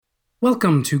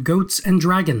Welcome to Goats and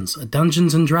Dragons, a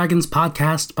Dungeons & Dragons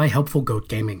podcast by Helpful Goat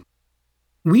Gaming.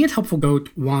 We at Helpful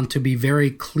Goat want to be very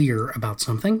clear about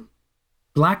something.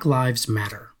 Black lives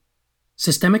matter.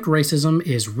 Systemic racism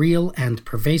is real and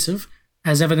pervasive,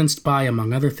 as evidenced by,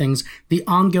 among other things, the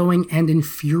ongoing and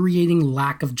infuriating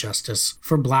lack of justice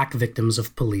for Black victims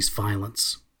of police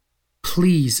violence.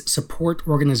 Please support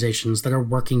organizations that are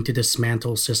working to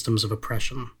dismantle systems of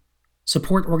oppression.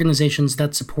 Support organizations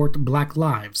that support Black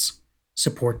lives.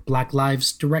 Support Black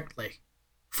lives directly.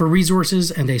 For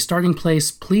resources and a starting place,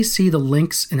 please see the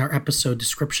links in our episode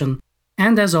description.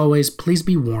 And as always, please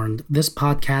be warned, this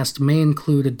podcast may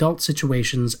include adult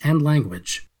situations and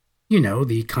language. You know,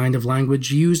 the kind of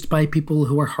language used by people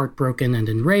who are heartbroken and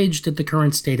enraged at the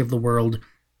current state of the world,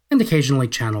 and occasionally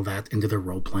channel that into their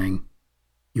role-playing.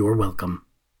 You're welcome.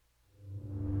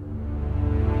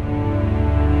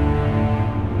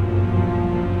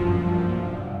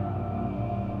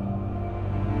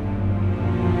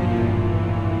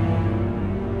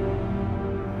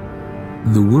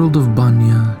 The world of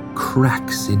Banya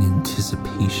cracks in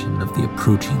anticipation of the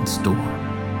approaching storm.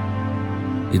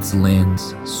 Its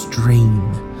lands strain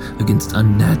against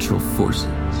unnatural forces,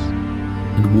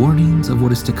 and warnings of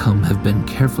what is to come have been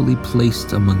carefully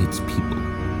placed among its people.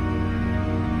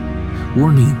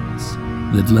 Warnings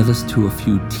that led us to a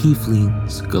few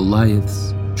tieflings,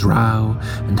 Goliaths, drow,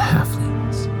 and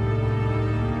halflings.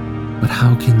 But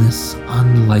how can this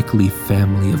unlikely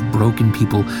family of broken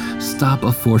people stop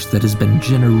a force that has been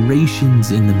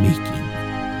generations in the making?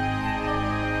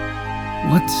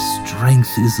 What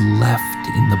strength is left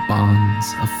in the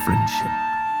bonds of friendship?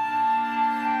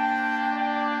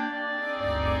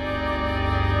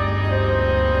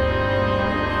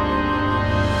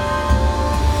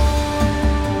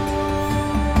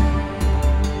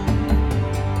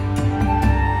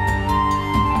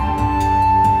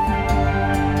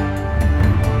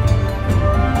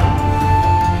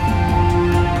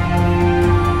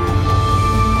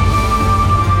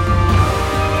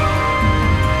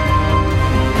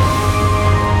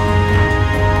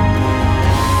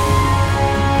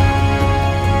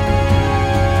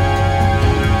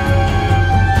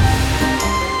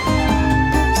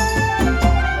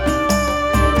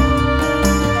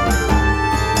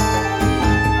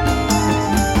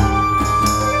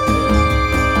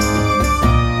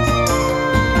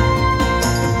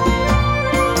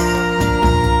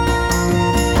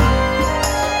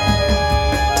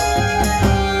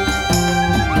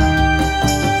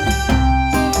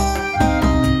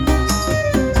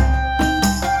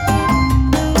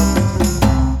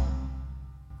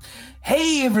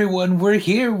 We're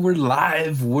here, we're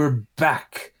live, we're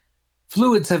back.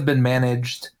 Fluids have been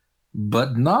managed,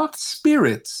 but not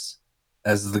spirits,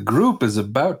 as the group is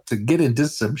about to get into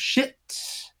some shit.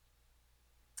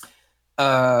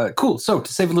 Cool, so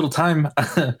to save a little time,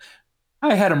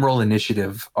 I had him roll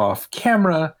initiative off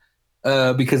camera,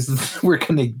 because we're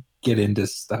gonna get into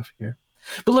stuff here.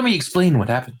 But let me explain what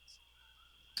happens.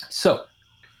 So,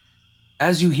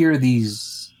 as you hear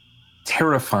these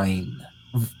terrifying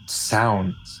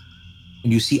sounds,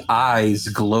 and you see eyes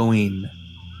glowing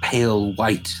pale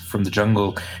white from the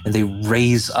jungle, and they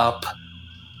raise up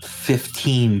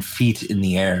 15 feet in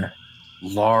the air.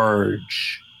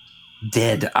 Large,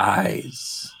 dead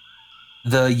eyes.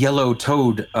 The yellow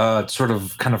toad sort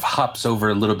of kind of hops over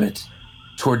a little bit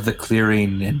toward the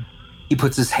clearing, and he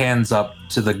puts his hands up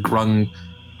to the grung,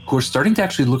 who are starting to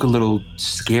actually look a little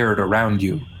scared around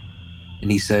you.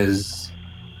 And he says,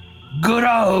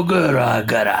 "Gura, gura,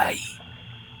 gurai.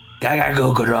 And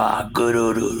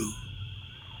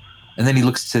then he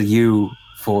looks to you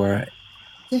for...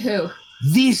 To who?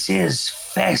 This is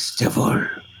festival.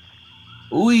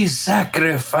 We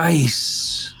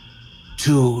sacrifice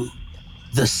to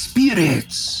the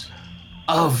spirits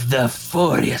of the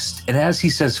forest. And as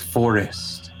he says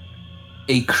forest,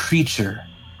 a creature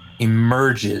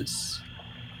emerges.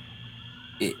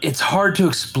 It's hard to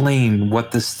explain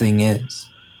what this thing is.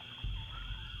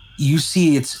 You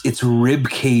see its rib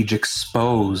cage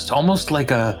exposed, almost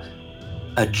like a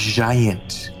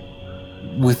giant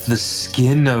with the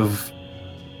skin of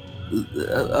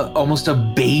almost a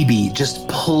baby, just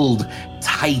pulled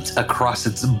tight across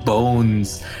its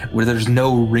bones, where there's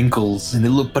no wrinkles, and it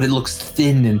looks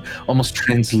thin and almost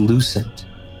translucent.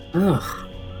 Ugh.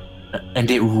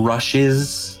 And it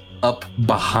rushes up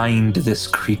behind this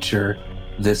creature,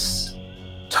 this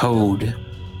toad.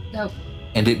 Nope.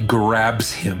 And it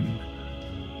grabs him,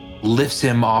 lifts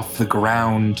him off the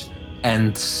ground,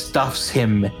 and stuffs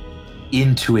him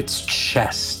into its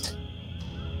chest,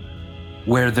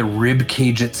 where the rib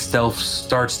cage itself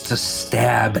starts to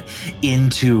stab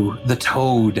into the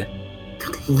toad,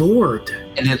 Good Lord.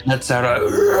 And it lets out a...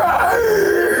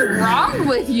 What's wrong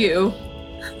with you?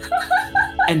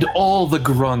 And all the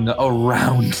grung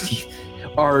around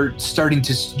are starting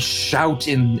to shout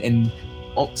and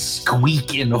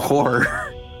squeak in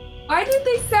horror. Why did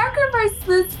they sacrifice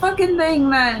this fucking thing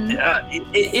then?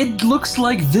 It looks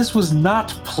like this was not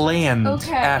planned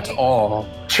at all.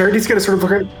 Charity's gonna sort of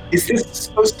look at, is this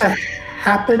supposed to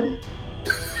happen?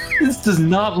 This does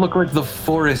not look like the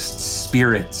forest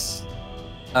spirits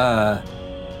that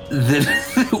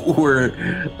were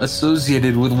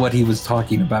associated with what he was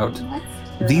talking about.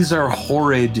 These are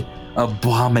horrid,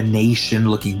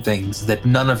 abomination-looking things that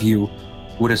none of you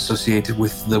would associate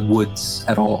with the woods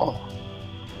at all.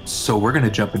 So we're going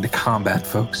to jump into combat,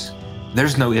 folks.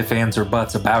 There's no ifs, ands, or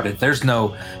buts about it. There's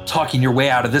no talking your way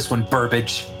out of this one,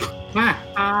 Burbage.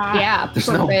 Yeah, There's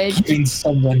no Burbage. giving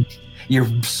someone your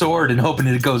sword and hoping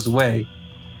it goes away.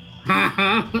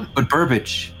 But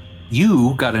Burbage,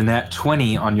 you got a nat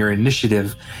 20 on your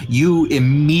initiative. You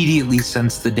immediately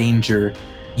sensed the danger.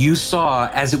 You saw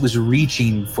as it was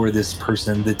reaching for this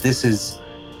person that this is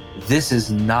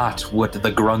not what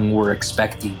the grung were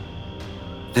expecting.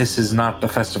 This is not the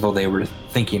festival they were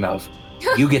thinking of.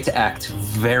 You get to act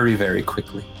very, very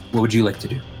quickly. What would you like to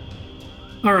do?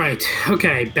 All right.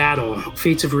 Okay. Battle.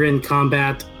 Fates of Rin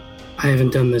combat. I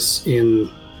haven't done this in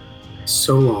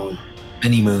so long.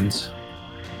 Many moons.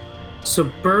 So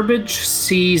Burbage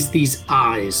sees these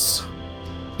eyes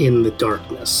in the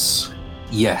darkness.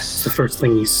 It's Yes. the first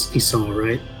thing he saw,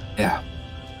 right? Yeah.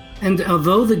 And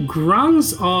although the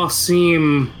grungs all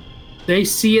they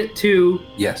see it too,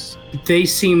 Yes. they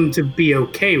seem to be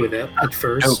okay with it at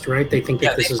first, right? They think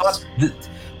that this is...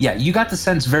 You got the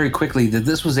sense very quickly that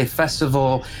this was a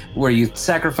festival where you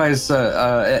sacrifice,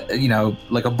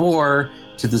 like a boar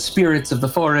to the spirits of the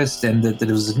forest, and that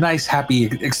it was a nice, happy,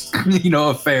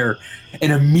 affair.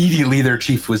 And immediately their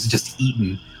chief was just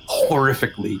eaten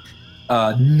horrifically.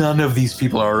 None of these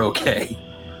people are okay.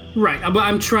 Right, but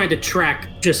I'm trying to track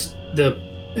just the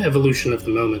evolution of the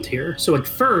moment here. So at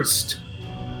first,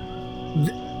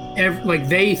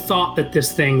 they thought that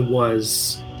this thing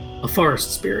was a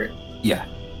forest spirit. Yeah.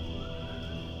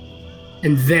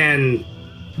 And then,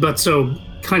 but so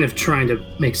kind of trying to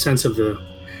make sense of the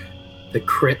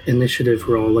crit initiative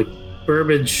roll. Like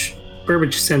Burbage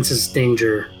senses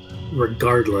danger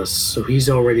regardless. So he's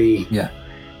already,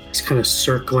 he's kind of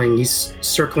circling. He's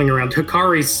circling around.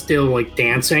 Hikari's still like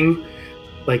dancing,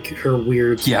 like her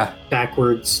weird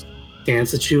backwards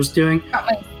dance that she was doing. Got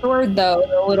my sword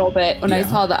though a little bit when I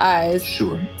saw the eyes.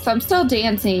 Sure. So I'm still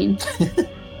dancing.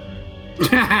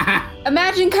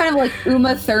 Imagine kind of like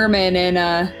Uma Thurman in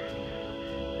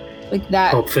like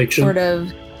that Pulp Fiction. sort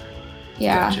of,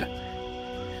 Gotcha.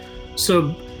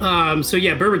 So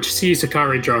Burbage sees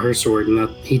Hikari draw her sword, and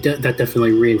that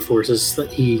definitely reinforces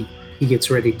that he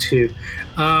gets ready too.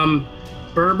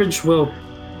 Burbage will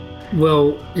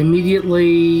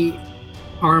immediately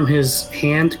arm his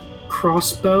hand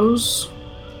crossbows.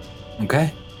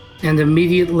 Okay. And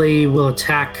immediately will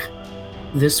attack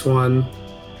this one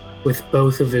with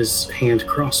both of his hand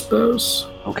crossbows.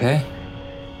 Okay.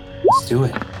 Let's do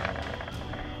it.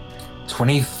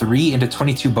 23 into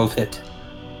 22 both hit.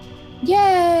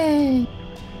 Yay!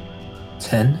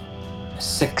 10,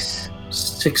 6.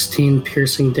 16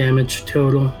 piercing damage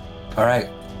total. All right.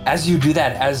 As you do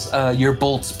that, as your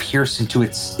bolts pierce into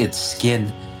its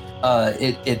skin,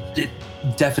 it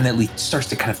definitely starts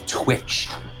to kind of twitch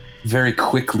very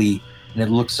quickly, and it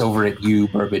looks over at you,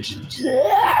 Burbage,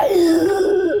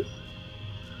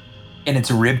 and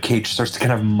its rib cage starts to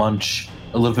kind of munch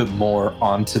a little bit more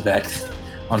onto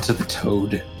the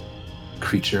toad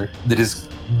creature that is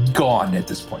gone at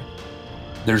this point.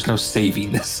 There's no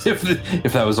saving this if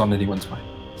that was on anyone's mind.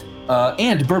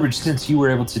 And Burbage, since you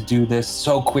were able to do this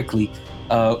so quickly,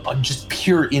 on just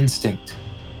pure instinct,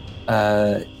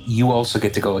 you also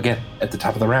get to go again at the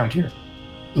top of the round here.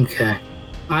 Okay.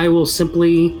 I will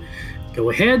simply go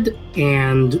ahead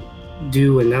and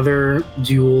do another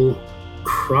dual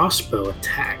crossbow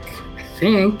attack, I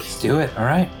think. Let's do it. All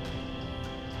right.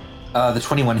 The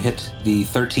 21 hit, the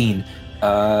 13.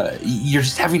 You're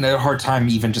just having a hard time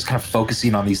even just kind of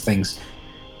focusing on these things.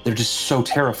 They're just so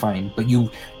terrifying, but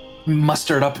you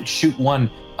muster it up and shoot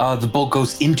one. The bolt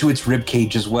goes into its rib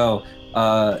cage as well,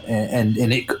 and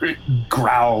it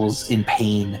growls in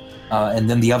pain. And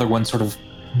then the other one sort of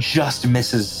just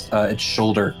misses its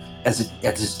shoulder as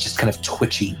it's just kind of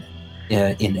twitching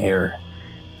in air.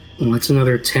 Well, that's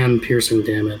another 10 piercing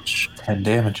damage. 10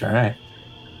 damage, all right.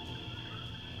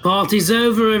 Party's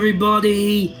over,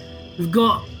 everybody. We've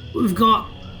got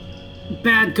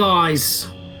bad guys.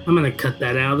 I'm gonna cut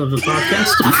that out of the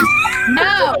podcast.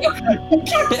 No, You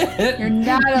can't. you're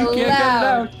not You can't cut it allowed.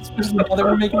 out, especially now that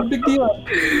we're making a big deal.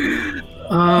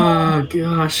 Oh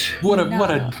gosh. What a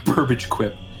No. Burbage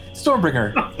quip.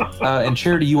 Stormbringer and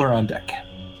Charity, you are on deck.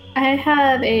 I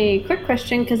have a quick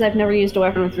question because I've never used a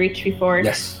weapon with reach before.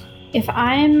 Yes. If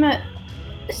I'm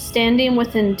standing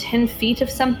within 10 feet of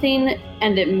something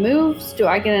and it moves, do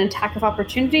I get an attack of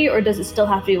opportunity, or does it still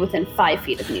have to be within 5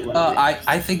 feet of me when it moves?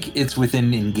 I think it's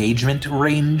within engagement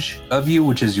range of you,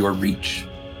 which is your reach.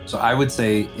 So I would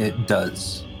say it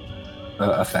does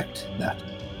affect that.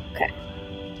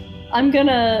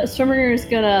 Stormbringer's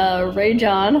gonna rage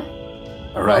on.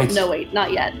 All right. Well, no, wait,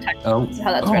 not yet. Technically, Oh. this is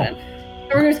how that's Oh. written.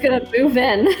 Stormbringer's gonna move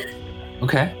in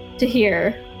Okay. to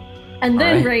here, and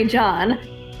then Alright. rage on.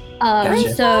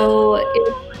 Gotcha. So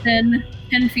it's within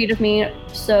 10 feet of me.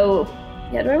 So,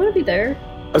 yeah, do I want to be there?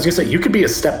 I was gonna say you could be a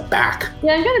step back.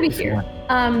 Yeah, I'm gonna be If you here.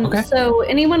 want. Okay. So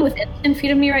anyone within 10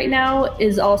 feet of me right now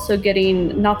is also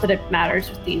getting, not that it matters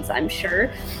with these, I'm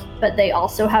sure, but they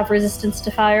also have resistance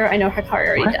to fire. I know Hikari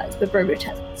already Okay. does, but Burbage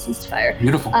has resistance to fire.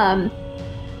 Beautiful.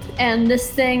 And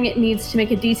this thing needs to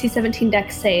make a DC 17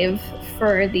 dex save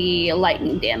for the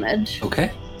lightning damage.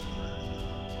 Okay.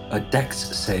 A dex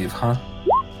save, huh?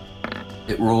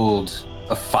 It rolled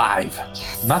a 5.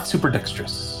 Not super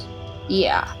dexterous.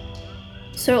 Yeah.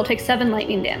 So it'll take 7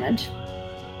 lightning damage.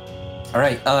 All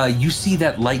right. You see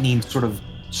that lightning sort of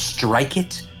strike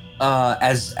it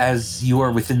as you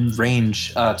are within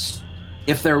range.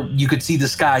 You could see the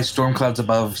sky, storm clouds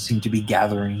above seem to be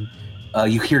gathering.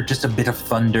 You hear just a bit of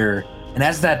thunder, and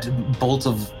as that bolt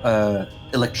of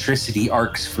electricity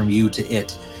arcs from you to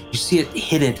it, you see it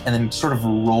hit it and then sort of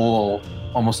roll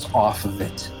almost off of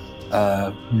it,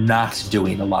 not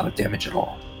doing a lot of damage at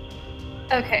all.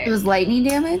 Okay. It was lightning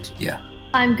damage?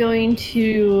 I'm going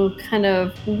to kind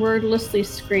of wordlessly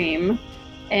scream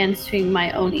and swing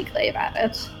my Oni glaive at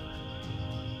it.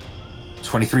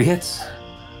 23 hits.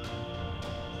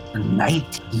 For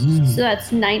 19. So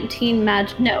that's 19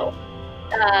 no,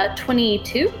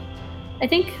 22, I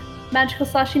think, magical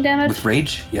slashing damage. With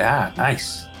rage? Yeah,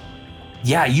 nice.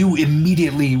 Yeah, you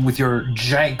immediately, with your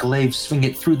giant glaive, swing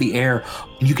it through the air,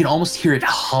 and you can almost hear it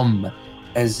hum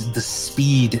as the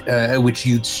speed at which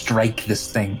you strike this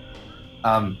thing.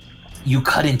 You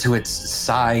cut into its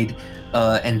side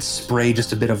and spray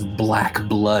just a bit of black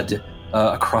blood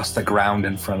across the ground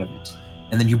in front of it.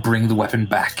 And then you bring the weapon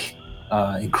back,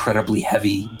 incredibly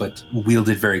heavy, but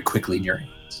wielded very quickly in your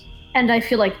hands. And I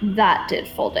feel like that did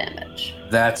full damage.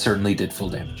 That certainly did full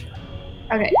damage.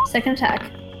 Okay, second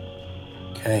attack.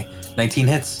 Okay, 19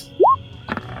 hits.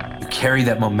 You carry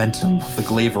that momentum of the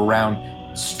glaive around,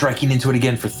 striking into it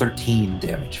again for 13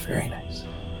 damage. Very nice.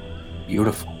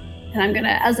 Beautiful. And I'm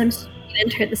gonna, as I'm swinging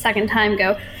into it the second time,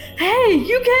 go, hey,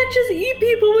 you can't just eat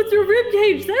people with your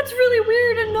ribcage. That's really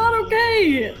weird and not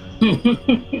okay.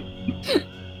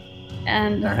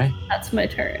 And All right. that's my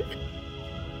turn.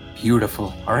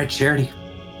 Beautiful. All right, Charity.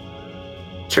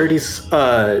 Charity's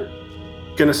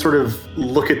gonna sort of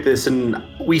look at this, and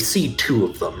we see two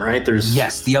of them, right? There's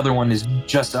Yes, the other one is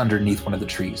just underneath one of the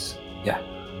trees. Yeah.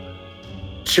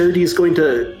 Charity's going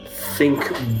to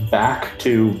think back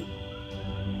to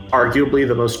arguably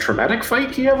the most traumatic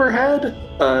fight he ever had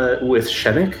with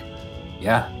Shenik,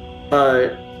 Yeah.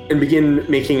 and begin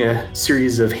making a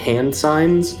series of hand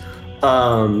signs,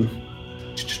 and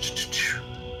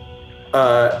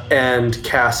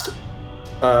cast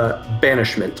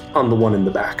banishment on the one in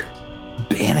the back.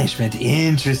 Banishment.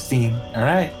 Interesting. All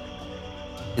right.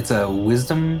 It's a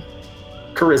wisdom,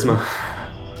 Charisma.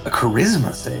 a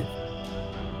charisma save.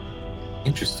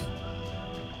 Interesting.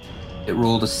 It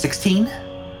rolled a 16.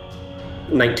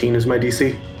 19 is my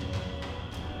DC.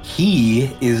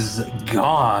 He is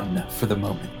gone for the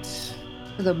moment.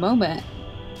 For the moment.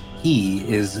 He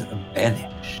is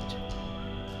banished.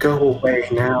 Go away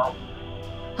now.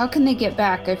 How can they get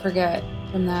back? I forget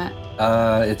from that.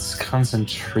 It's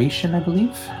concentration, I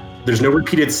believe. There's no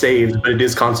repeated saves, but it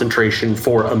is concentration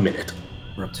for a minute.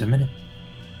 We're up to a minute.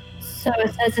 So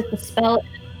it says if the spell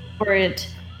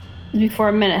before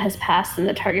a minute has passed and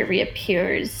the target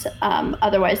reappears,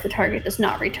 otherwise the target does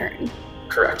not return.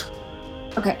 Correct.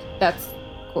 Okay, that's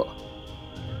cool.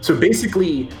 So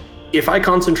basically, if I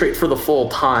concentrate for the full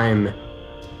time,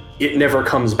 it never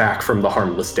comes back from the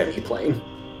harmless demi-plane.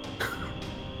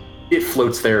 It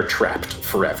floats there trapped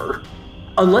forever.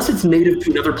 Unless it's native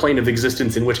to another plane of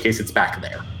existence, in which case it's back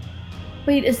there.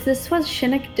 Wait, is this what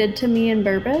Shinnick did to me in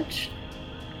Burbage?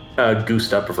 A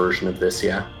goosed up version of this,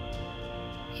 yeah.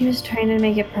 He was trying to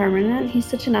make it permanent. He's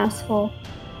such an asshole.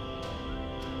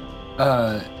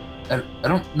 I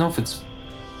don't know if it's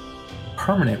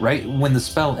permanent, right? When the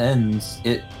spell ends,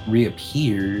 it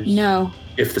reappears. No.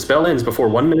 If the spell ends before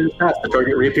 1 minute has passed, the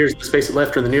target reappears in the space it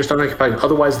left or the nearest unoccupied.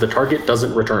 Otherwise, the target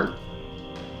doesn't return.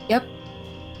 Yep.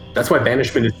 That's why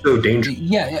banishment is so dangerous.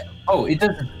 Yeah. Oh, it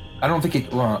doesn't. I don't think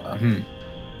it. The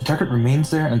target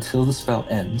remains there until the spell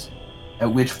ends,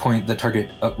 at which point the target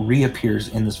reappears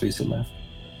in the space it left.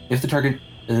 If the target,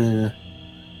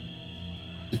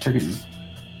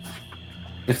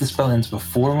 if the spell ends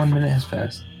before 1 minute has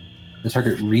passed, the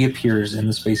target reappears in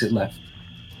the space it left.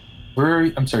 Where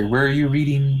are you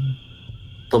reading?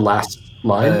 The last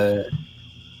line?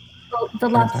 The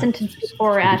last sentence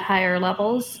before at higher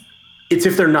levels. It's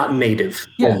if they're not native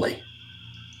only.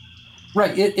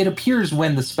 Right, it appears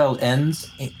when the spell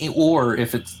ends, or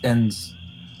if it ends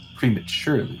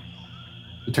prematurely.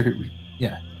 The target,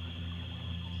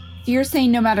 You're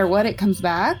saying no matter what, it comes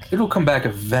back? It'll come back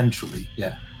eventually,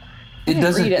 yeah. I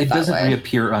didn't read it that doesn't way.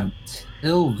 reappear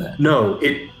until then. No,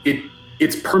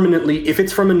 it's permanently, if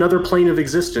it's from another plane of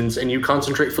existence and you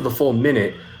concentrate for the full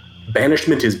minute,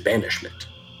 banishment is banishment.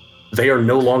 They are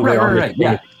no longer on the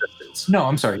plane of existence. No,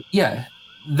 I'm sorry. Yeah,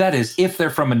 that is if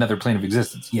they're from another plane of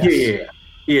existence. Yes.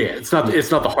 Yeah. It's not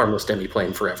the harmless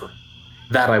demi-plane forever.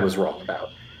 That I was wrong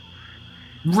about.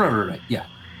 Right. Yeah.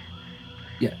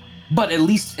 But at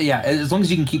least, as long as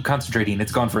you can keep concentrating,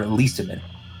 it's gone for at least a minute.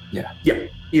 Yeah. Yeah.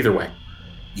 Either way.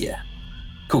 Yeah.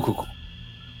 Cool.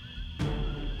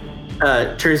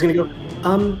 Cherry's gonna go,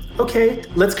 okay,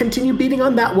 let's continue beating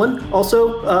on that one.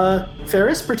 Also,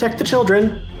 Ferris, protect the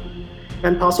children.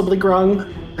 And possibly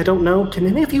Grung. I don't know. Can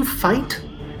any of you fight?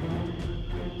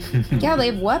 Yeah, they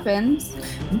have weapons.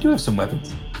 We do have some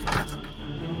weapons.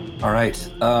 All right.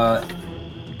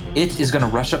 It is going to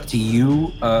rush up to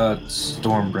you,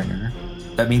 Stormbringer.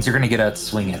 That means you're going to get a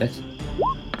swing at it.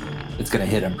 It's going to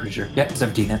hit, I'm pretty sure. Yeah,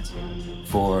 17 hits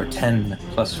for 10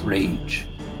 plus rage.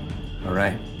 All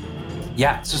right.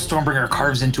 Yeah, so Stormbringer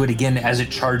carves into it again as it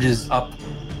charges up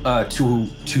to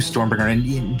Stormbringer,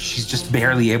 and she's just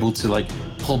barely able to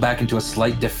pull back into a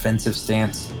slight defensive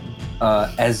stance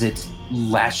as it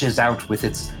lashes out with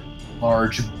its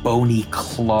large, bony,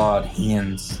 clawed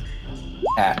hands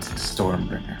at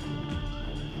Stormbringer.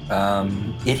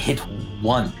 It hit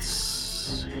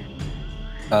once.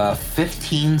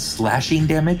 15 slashing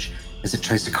damage as it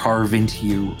tries to carve into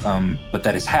you, but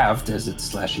that is halved as it's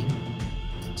slashing.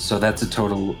 So that's a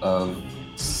total of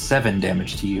 7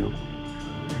 damage to you.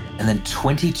 And then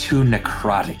 22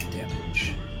 necrotic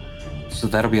damage. So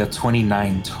that'll be a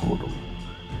 29 total.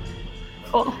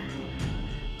 Cool.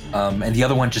 And the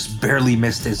other one just barely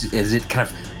missed as it kind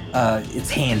of, its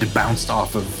hand bounced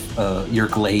off of your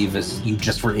glaive as you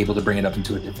just were able to bring it up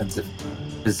into a defensive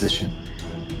position.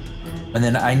 And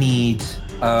then I need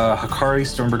Hakari,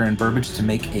 Stormbringer, and Burbage to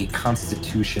make a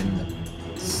Constitution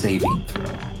saving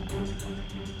throw.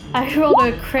 I rolled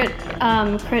a crit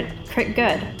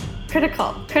good.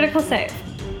 Critical save.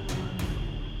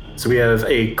 So we have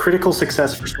a critical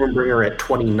success for Stormbringer at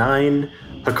 29.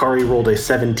 Hakari rolled a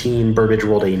 17. Burbage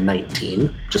rolled a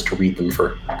 19. Just to read them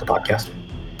for the podcast.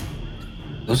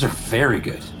 Those are very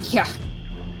good. Yeah.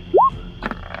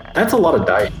 That's a lot of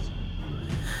dice.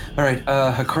 All right,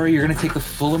 Hakari, you're going to take the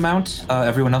full amount.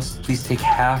 Everyone else, please take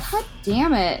half God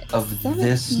damn it. of 17?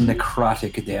 this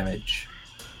necrotic damage.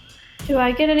 Do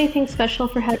I get anything special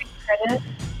for having credit?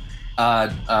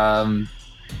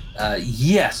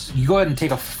 Yes, you go ahead and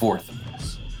take a fourth of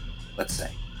this, let's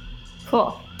say.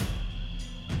 Cool.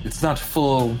 It's not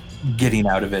full getting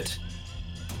out of it,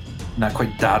 not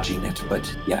quite dodging it,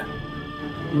 but yeah.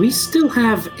 We still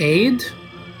have aid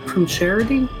from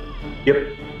Charity?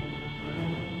 Yep.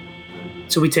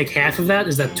 So we take half of that?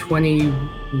 Is that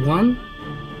 21?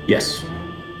 Yes.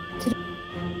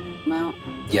 Well,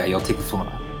 Yeah, you'll take the full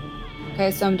amount.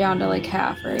 okay, so I'm down to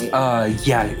half, right?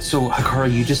 Yeah, so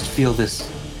Hakari, you just feel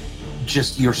this,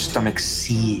 just your stomach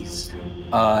seize,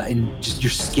 and just your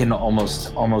skin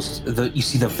almost, you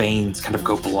see the veins kind of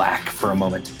go black for a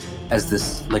moment as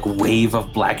this wave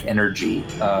of black energy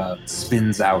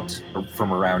spins out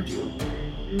from around you.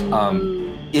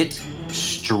 It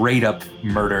straight up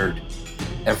murdered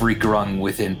every grung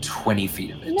within 20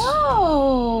 feet of it.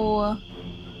 No!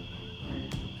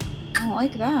 I don't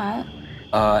like that.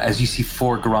 As you see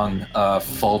 4 grung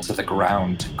fall to the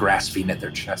ground, grasping at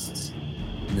their chests.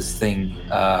 And this thing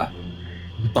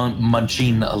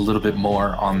munching a little bit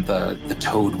more on the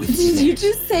toad within Did you it.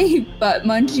 just say butt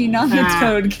munching on the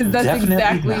toad? Because that's Definitely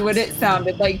exactly not. what it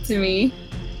sounded like to me.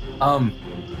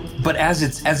 But as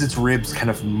its ribs kind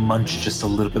of munch just a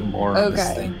little bit more on this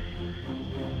Okay. thing,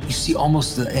 you see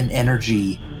almost an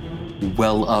energy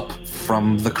well up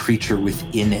from the creature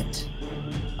within it.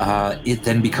 it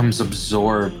then becomes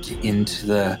absorbed into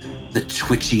the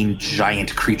twitching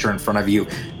giant creature in front of you.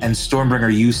 And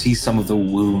Stormbringer, you see some of the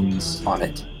wounds on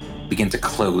it begin to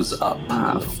close up.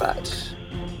 Oh, fuck.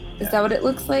 Is that what it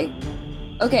looks like?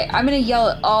 Okay, I'm gonna yell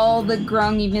at all the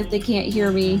grung, even if they can't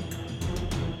hear me.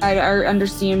 Or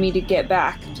understand me to get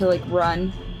back, to like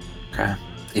run. Okay.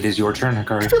 It is your turn,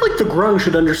 Hikari. I feel like the grung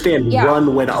should understand Yeah.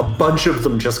 run when a bunch of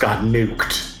them just got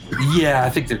nuked. Yeah, I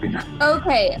think they're gonna.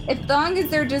 Okay, as long as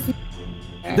they're just...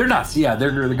 They're not. Yeah,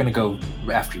 they're gonna go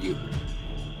after you.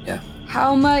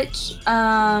 How much,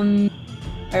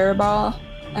 fireball,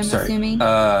 I'm Sorry. assuming?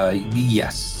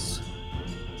 Yes.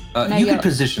 Now You you could got-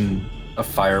 position a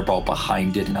fireball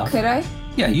behind it enough. Could I?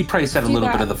 Yeah, you'd probably set a Do little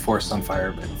that. bit of the force on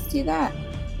fire, but Let's do that.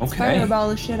 okay. Fireball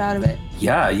the shit out of it.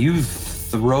 Yeah, you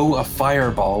throw a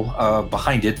fireball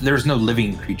behind it. There's no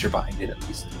living creature behind it, at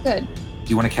least. Good. Do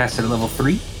you want to cast it at level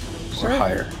 3 Sure. or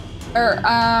higher? Or,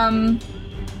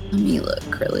 let me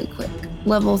look really quick.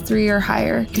 Level 3 or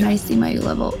higher. Can I see my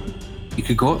level? You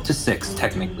could go up to 6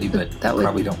 technically, but That would-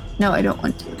 probably don't. No, I don't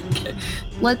want to. Okay.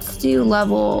 Let's do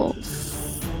level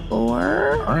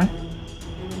 4. All right.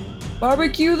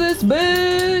 Barbecue this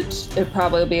bitch! It'd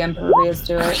probably be impervious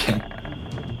to it. Okay.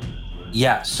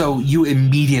 Yeah, so you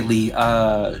immediately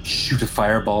shoot a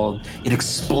fireball. It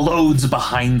explodes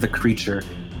behind the creature.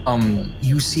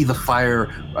 You see the fire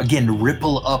again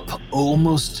ripple up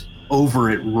almost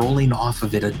over it, rolling off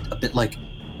of it a bit like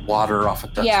water off a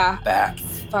duck's Yeah. back.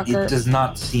 Fucker. It does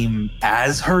not seem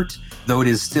as hurt, though it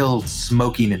is still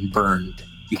smoking and burned.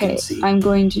 You Okay, can see. I'm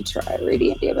going to try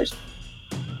radiant damage.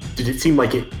 Did it seem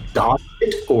like it dodged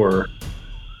it, or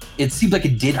It seemed like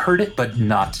it did hurt it, but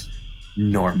not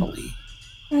normally.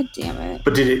 God damn it.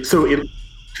 but did it?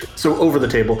 So over the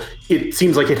table, it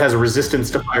seems like it has a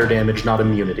resistance to fire damage, not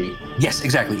immunity. Yes,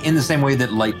 exactly. In the same way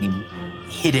that lightning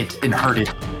hit it and hurt it.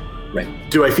 Right.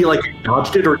 Do I feel like it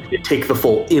dodged it, or did it take the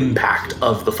full impact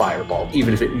of the fireball,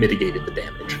 even if it mitigated the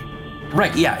damage?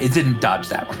 Right, yeah, it didn't dodge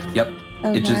that one. Yep.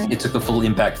 Okay. It took the full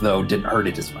impact though, didn't hurt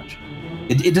it as much.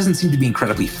 It doesn't seem to be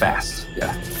incredibly fast.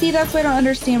 Yeah. See, that's why I don't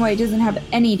understand why it doesn't have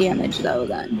any damage, though,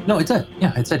 then. No, it did.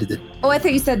 Yeah, it said it did. Oh, I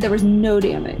thought you said there was no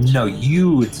damage. No,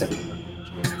 you had said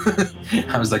it.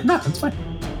 I was like, no, that's fine.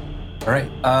 All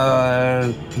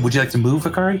right. Would you like to move,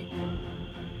 Hikari?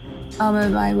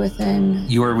 Am I within...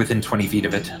 You are within 20 feet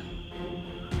of it.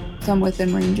 So I'm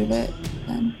within range of it,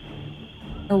 then?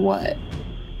 Or what?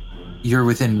 You're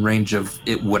within range of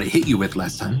it. What it hit you with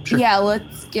last time. Sure. Yeah,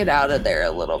 let's get out of there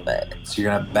a little bit. So you're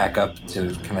gonna back up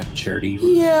to kind of Charity.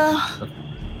 Yeah.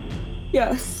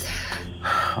 Yes.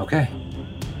 Okay.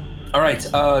 All right.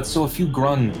 So a few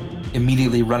grung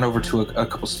immediately run over to a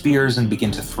couple spears and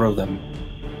begin to throw them.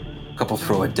 A couple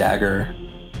throw a dagger.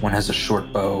 One has a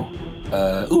short bow.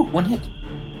 Ooh, one hit.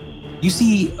 You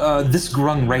see this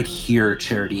grung right here,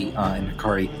 Charity and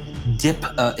Hikari, dip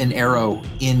an arrow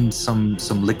in some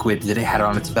liquid that it had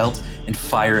on its belt and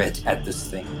fire it at this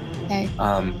thing. Okay.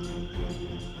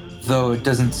 Though it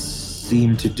doesn't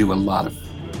seem to do a lot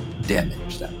of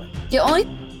damage that way. The only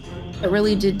that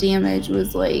really did damage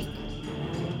was like...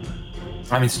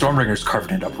 I mean, Stormbringer's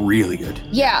carving it up really good.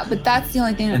 Yeah, but that's the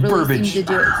only thing that And really Burbage seemed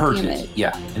to do hurt damage. it.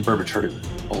 Yeah, and Burbage hurt it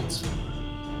with bolts.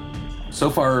 So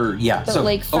far, yeah. But so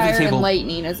like over fire the table, and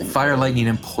lightning isn't... fire, lightning,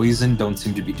 and poison don't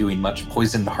seem to be doing much.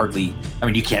 Poison hardly. I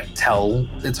mean, you can't tell.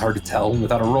 It's hard to tell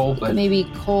without a roll. But Maybe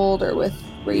cold or with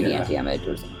radiant Yeah. damage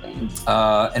or something.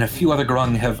 and a few other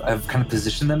grung have kind of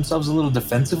positioned themselves a little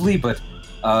defensively, but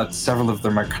several of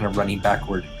them are kind of running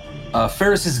backward.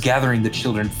 Ferris is gathering the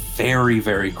children very,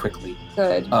 very quickly.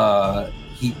 Good.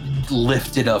 He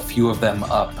lifted a few of them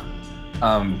up,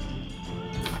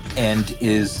 and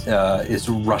is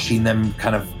rushing them,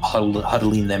 kind of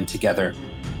huddling them together.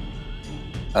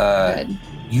 Good.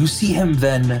 You see him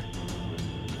then,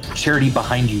 Charity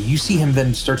behind you. You see him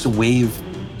then start to wave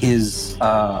his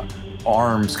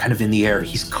arms kind of in the air.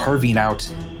 He's carving out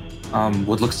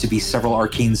what looks to be several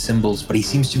arcane symbols, but he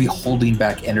seems to be holding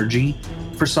back energy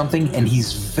for something, and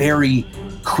he's very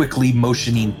quickly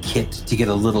motioning Kit to get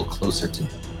a little closer to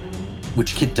him,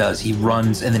 which Kit does. He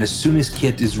runs, and then as soon as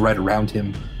Kit is right around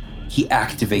him, he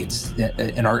activates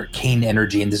an arcane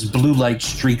energy, and this blue light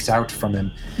streaks out from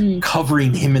him,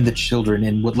 covering him and the children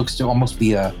in what looks to almost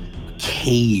be a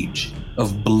cage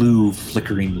of blue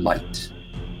flickering light.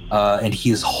 And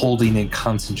he is holding and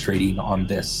concentrating on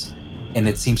this, and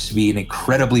it seems to be an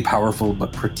incredibly powerful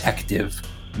but protective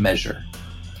measure.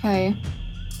 Okay.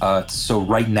 So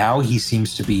right now he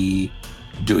seems to be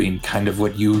doing kind of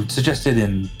what you suggested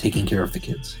in taking care of the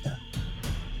kids. Yeah.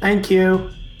 Thank you.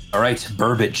 All right,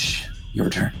 Burbage, your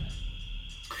turn.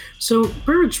 So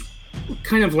Burbage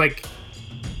kind of like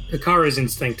Akara's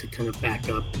instinct to kind of back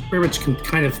up. Burbage can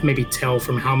kind of maybe tell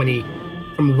from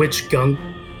which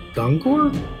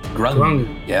Gungor?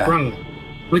 Grung. Yeah. Grung.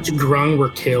 Which Grung were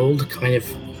killed, kind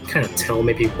of tell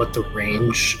maybe what the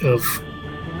range of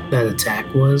that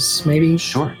attack was, maybe?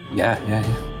 Sure. Yeah.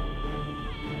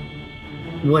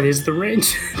 What is the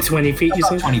range? 20 feet, you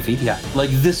said? 20 feet, yeah. Like,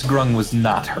 this Grung was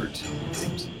not hurt, it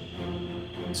seems.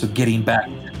 So getting back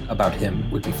about him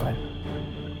would be fine.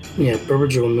 Yeah,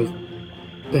 Burbage will move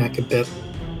back a bit.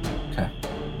 Okay.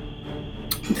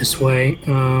 This way.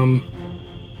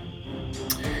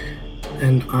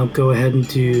 And I'll go ahead and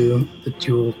do the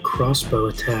dual crossbow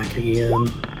attack again.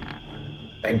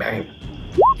 Bang, bang.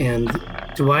 And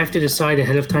do I have to decide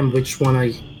ahead of time which one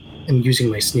I am using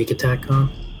my sneak attack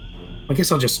on? I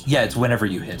guess I'll just... Yeah, it's whenever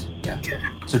you hit. Yeah. Okay.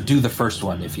 So do the first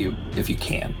one if you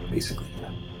can, basically.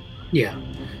 Yeah.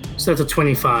 So that's a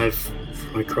 25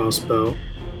 for my crossbow.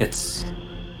 It's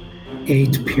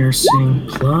 8 piercing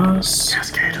plus...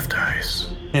 Cascade of dice.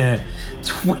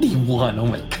 21. Oh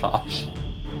my gosh.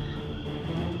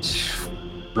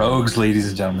 Rogues, ladies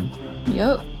and gentlemen.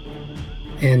 Yep.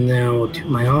 And now do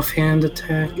my offhand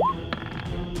attack.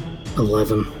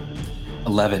 11.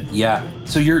 11, yeah.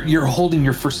 So you're holding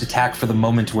your first attack for the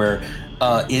moment where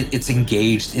it's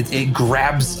engaged. It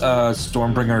grabs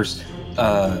Stormbringer's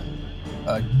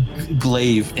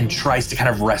glaive and tries to kind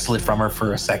of wrestle it from her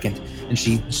for a second, and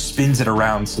she spins it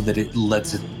around so that it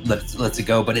lets it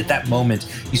go. But at that moment,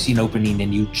 you see an opening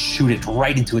and you shoot it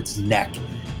right into its neck,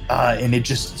 and it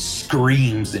just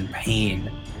screams in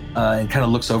pain. And kind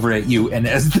of looks over at you, and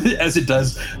as it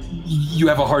does, you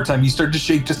have a hard time. You start to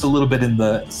shake just a little bit, and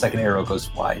the second arrow goes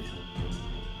wide.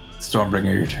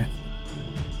 Stormbringer, your turn.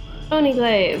 Oni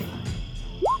Glaive.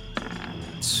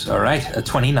 All right, a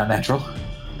 20, not natural.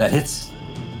 That hits.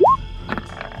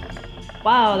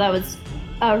 Wow, that was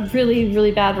a really,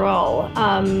 really bad roll.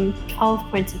 12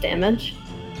 points of damage.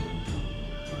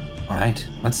 All right,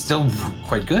 that's still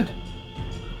quite good.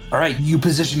 All right, you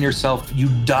position yourself, you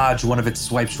dodge one of its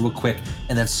swipes real quick,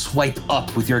 and then swipe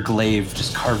up with your glaive,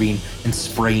 just carving and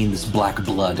spraying this black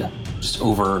blood just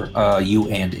over you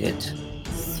and it.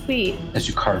 Sweet. As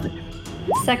you carve it.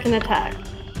 Second attack.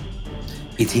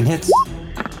 18 hits.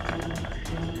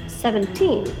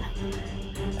 17.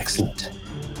 Excellent.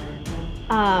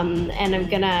 And I'm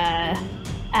gonna,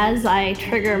 as I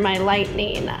trigger my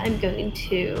lightning, I'm going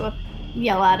to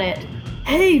yell at it.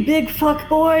 Hey, big fuck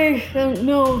boy!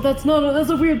 No, that's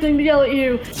a weird thing to yell at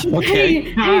you. Okay.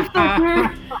 Hey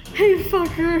fucker! Hey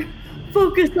fucker!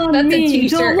 Focus on That's a me.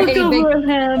 t-shirt. Don't look Hey, over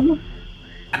at him.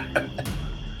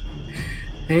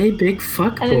 Hey, big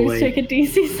fuck And then boy. just take a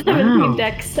DC 17 Wow.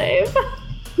 dex save.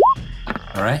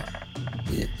 All right.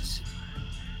 It's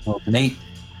an 8.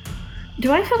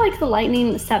 Do I feel like the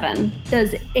lightning 7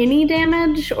 does any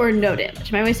damage or no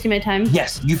damage? Am I wasting my time?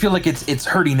 Yes, you feel like it's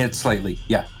hurting it slightly.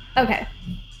 Yeah. Okay.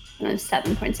 And I have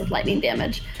 7 points of lightning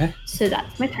damage. Okay. So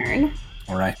that's my turn.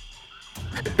 All right.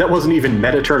 That wasn't even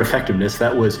meta turn effectiveness.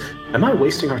 That was, am I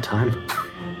wasting our time?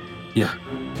 Yeah.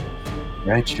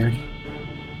 Right, Charity.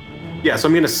 Yeah, so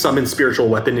I'm going to summon Spiritual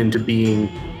Weapon into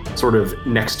being sort of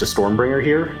next to Stormbringer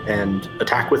here and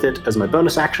attack with it as my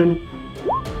bonus action.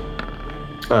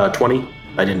 20.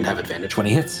 I didn't have advantage. 20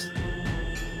 hits.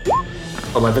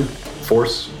 11.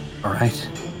 Force. All right.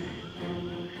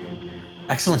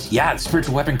 Excellent. Yeah, the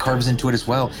spiritual weapon carves into it as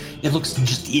well. It looks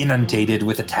just inundated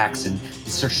with attacks, and it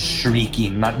starts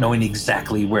shrieking, not knowing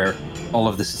exactly where all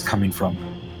of this is coming from.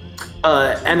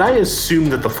 And I assume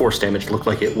that the force damage looked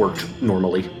like it worked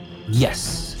normally.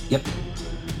 Yes. Yep.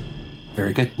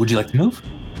 Very good. Would you like to move?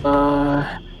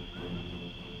 I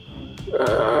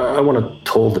want to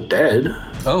toll the dead.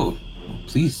 Oh,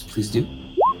 please do.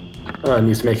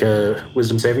 Needs to make a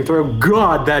wisdom saving throw.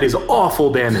 God, that is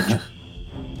awful damage.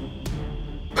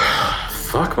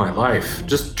 Fuck my life.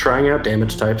 Just trying out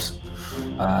damage types.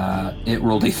 It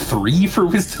rolled a 3 for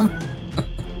wisdom.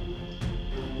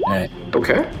 All right.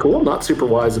 Okay, cool. Not super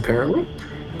wise, apparently.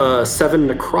 7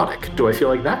 necrotic. Do I feel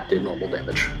like that did normal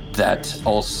damage? That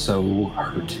also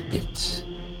hurt it.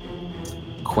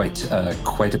 Quite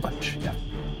a bunch, yeah.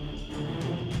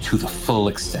 To the full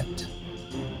extent.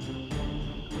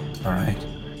 All right.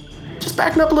 Just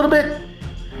backing up a little bit.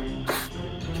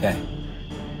 Okay.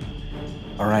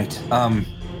 All right.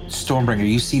 Stormbringer,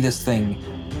 you see this thing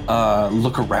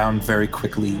look around very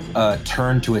quickly,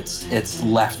 turn to its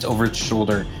left over its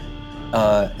shoulder,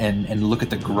 and look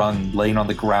at the grung laying on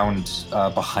the ground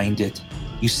behind it.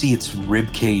 You see its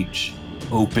rib cage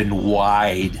open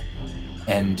wide,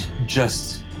 and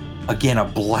just again a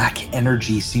black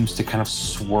energy seems to kind of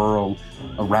swirl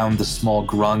around the small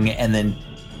grung, and then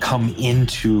come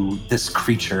into this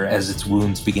creature as its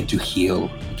wounds begin to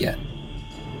heal again.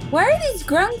 Why are these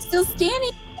grunts still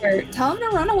standing here? Tell them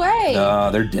to run away.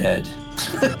 They're dead.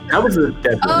 That was a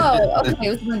dead one. Oh, okay. It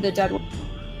was one of the dead ones.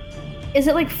 Is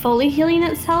it like fully healing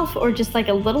itself, or just like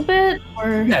a little bit,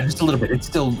 or? Yeah, just a little bit. It's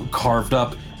still carved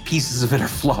up. Pieces of it are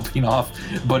flopping off,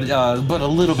 but a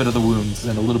little bit of the wounds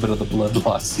and a little bit of the blood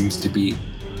loss seems to be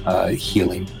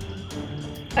healing.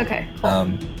 Okay.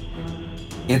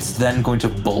 It's then going to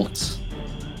bolt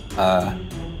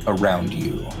around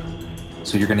you,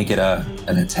 so you're going to get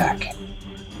an attack.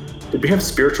 Did we have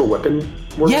spiritual weapon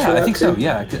work Yeah, for that I think too? so.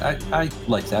 Yeah, I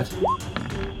like that.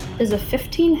 Does a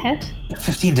 15 hit?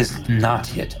 15 does not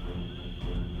hit.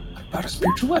 What about a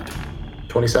spiritual weapon?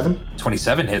 27?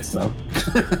 27 hits though.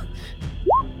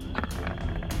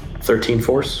 13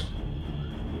 force.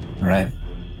 All right.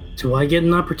 Do I get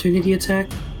an opportunity attack?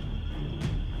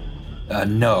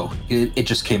 No, it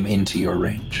just came into your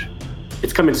range.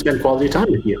 It's come and spend quality time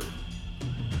with you.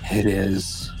 It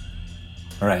is.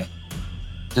 All right.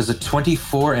 Does a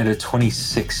 24 and a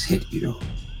 26 hit you,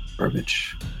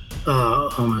 Burbage?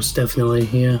 Almost definitely,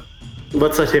 yeah.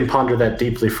 Let's let him ponder that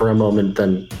deeply for a moment,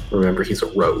 then remember he's a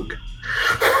rogue.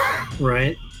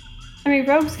 Right. I mean,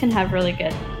 rogues can have really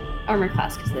good armor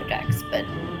class because of their dex, but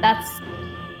that's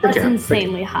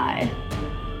insanely high.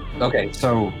 Okay,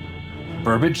 so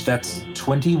Burbage, that's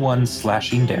 21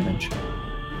 slashing damage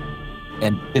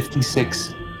and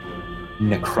 56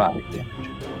 necrotic damage.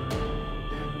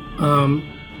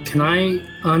 Can I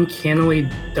uncannily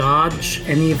dodge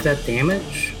any of that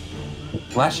damage?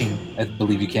 Slashing, I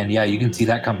believe you can. Yeah, you can see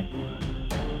that coming.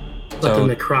 But So-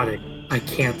 the necrotic, I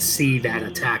can't see that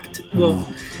attack. Well,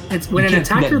 it's when an Get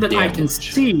attacker net that I can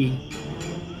damage. see,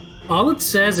 all it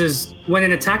says is when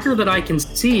an attacker that I can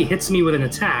see hits me with an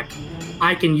attack,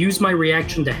 I can use my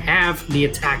reaction to have the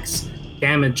attack's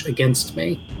damage against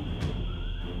me.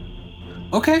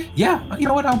 Okay, yeah, you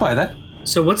know what? I'll buy that.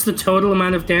 So what's the total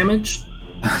amount of damage?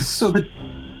 So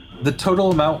the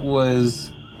total amount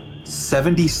was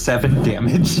 77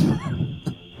 damage.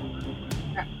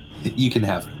 You can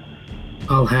have it,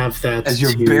 I'll have that. as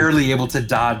you're too. barely able to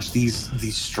dodge these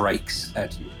strikes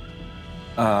at you.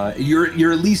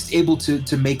 You're at least able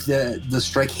to make the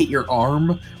strike hit your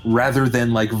arm rather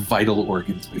than like vital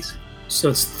organs, basically. So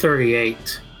it's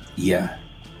 38. Yeah.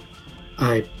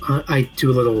 I do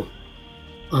a little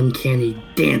uncanny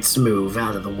dance move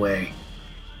out of the way.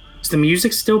 Is the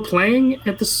music still playing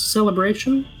at the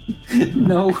celebration?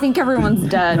 No. I think everyone's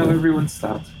dead. No, everyone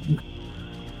stopped.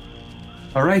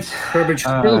 All right. Burbage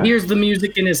still hears the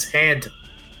music in his head.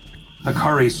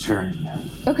 Akari's turn.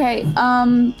 Okay,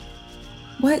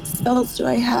 what spells do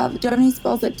I have? Do I have any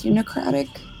spells that do necrotic?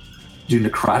 Do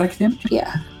necrotic damage?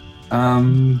 Yeah.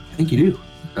 I think you do.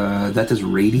 That does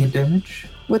radiant damage.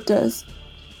 What does?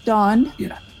 Dawn?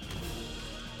 Yeah.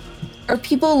 Are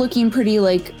people looking pretty,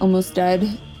 like, almost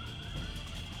dead?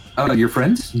 Your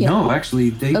friends? Yeah. No,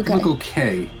 actually, they Okay. look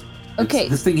okay. Okay.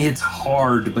 This thing hits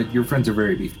hard, but your friends are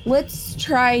very beefy. Let's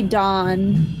try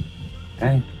Dawn.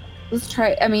 Okay. Let's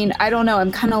try, I mean, I don't know.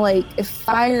 I'm kind of like, if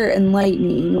fire and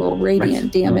lightning will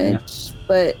radiant Right. damage,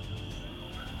 but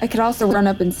I could also run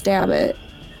up and stab it.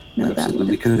 No, that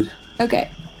Absolutely one. could.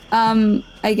 Okay.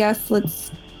 I guess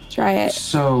let's try it.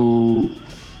 So,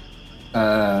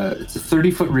 it's a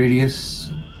 30-foot radius.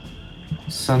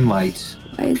 Sunlight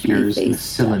Why is my appears in a face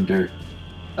cylinder.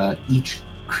 Each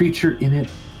creature in it.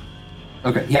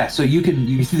 Okay, yeah. So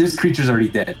this creature's already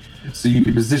dead. So you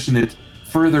can position it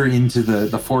further into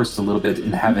the forest a little bit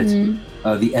and have Mhm.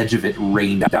 it, the edge of it,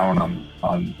 rain down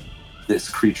on this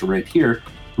creature right here,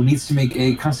 who needs to make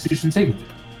a Constitution saving throw.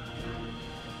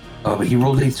 Oh, but he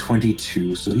rolled a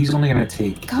 22, so he's only going to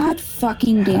take God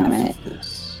fucking damn half it. of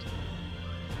this.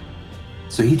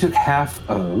 So he took half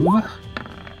of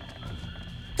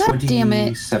God damn it.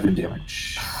 27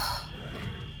 damage.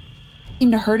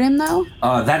 Seem to hurt him though?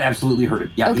 That absolutely hurt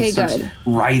him. Yeah, Okay, he starts good.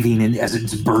 writhing and as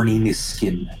it's burning his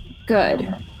skin.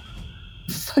 Good.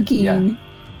 Fucking. Yeah.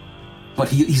 But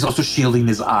he's also shielding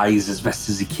his eyes as best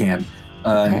as he can.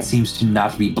 Okay. And seems to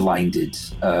not be blinded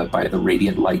by the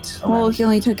radiant light around. Well, he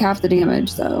only took half the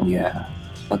damage, so Yeah.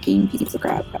 fucking piece of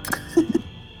crap.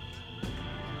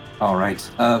 All right.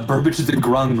 Burbage the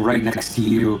Grung right next to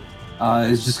you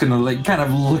is just gonna like kind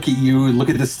of look at you, look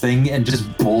at this thing, and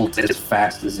just bolt as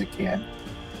fast as it can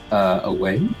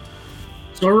away.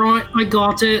 It's alright, I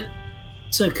got it.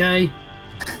 It's okay.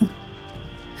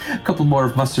 A couple more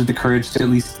have mustered the courage to at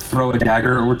least throw a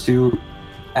dagger or two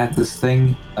at this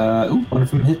thing. One of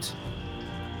them hit.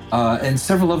 And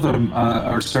several of them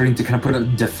are starting to kind of put a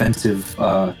defensive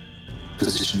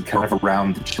position kind of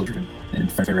around the children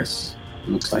and Ferris,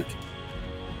 it looks like.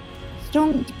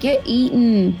 don't get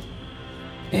eaten,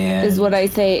 And is what I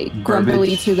say grumpily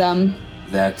Burbage. to them.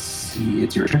 it's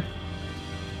your turn.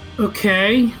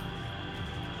 Okay.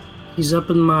 He's up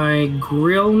in my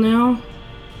grill now.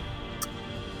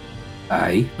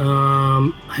 Aye.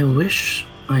 I wish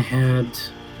I had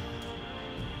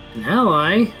an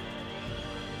ally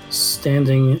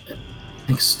standing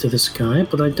next to this guy,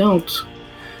 but I don't.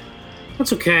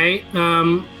 That's okay.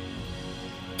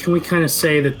 Can we kind of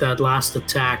say that last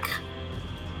attack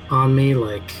on me,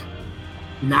 like,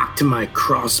 knocked my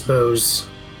crossbows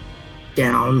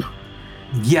down?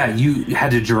 Yeah, you had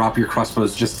to drop your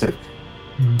crossbows just to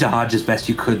dodge as best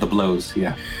you could the blows.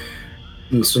 Yeah.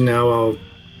 And so now I'll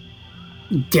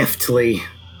dexterously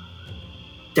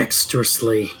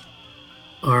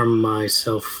arm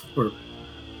myself or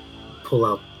pull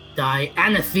out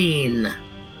Dianathine.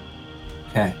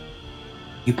 Okay.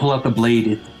 You pull out the blade.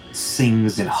 It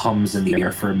sings and hums in the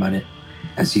air for a minute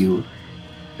as you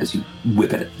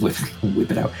whip it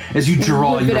out. As you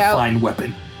draw Whip it your out. fine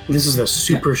weapon. This is the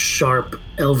super sharp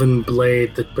elven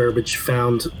blade that Burbage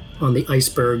found on the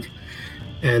iceberg,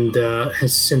 and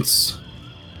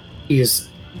he has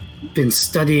been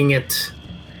studying it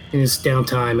in his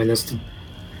downtime, and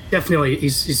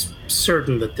he's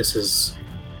certain that this is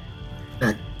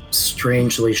that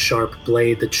strangely sharp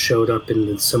blade that showed up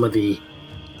in some of the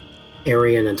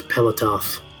Aryan and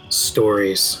Pelatoth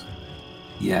stories.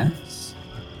 Yes.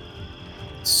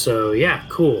 So yeah,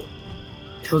 cool.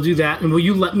 He'll do that. And will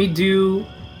you let me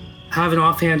have an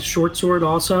offhand short sword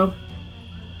also?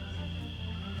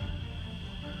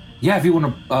 Yeah, if you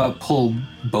want to pull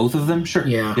both of them, sure.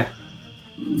 Yeah. Yeah.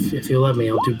 If you'll let me,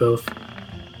 I'll do both.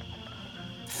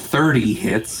 30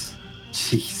 hits.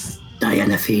 Jeez.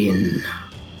 Dianathine,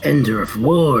 ender of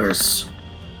wars.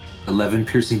 11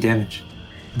 piercing damage.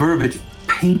 Burbage,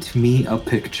 paint me a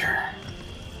picture.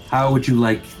 How would you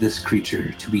like this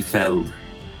creature to be felled?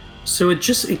 So it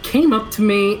came up to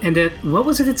me, and what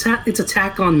was it? Its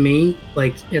attack on me,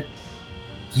 like it.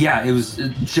 Yeah, it was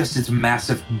just its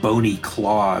massive bony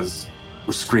claws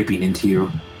were scraping into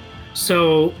you.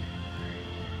 So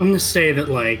I'm gonna say that,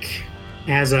 like,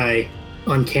 as I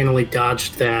uncannily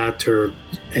dodged that,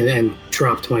 and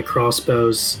dropped my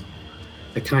crossbows,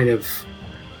 I kind of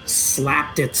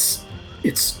slapped its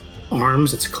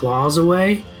arms, its claws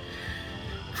away,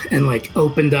 and like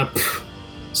opened up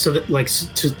so that, like,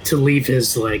 to leave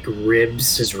his like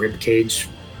ribs, his rib cage,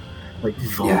 like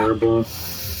vulnerable.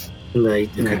 And I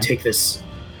take this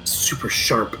super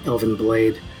sharp elven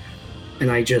blade,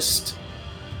 and I just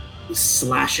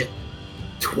slash it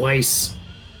twice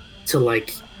to,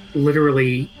 like,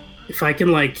 literally, if I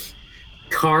can, like,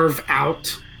 carve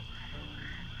out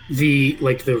the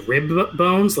rib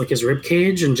bones, like his rib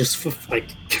cage, and just like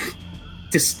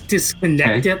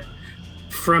disconnect it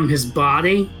from his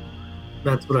body.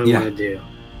 That's what I want to do.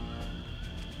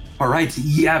 All right,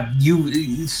 yeah,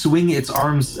 you swing its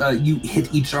arms, you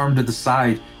hit each arm to the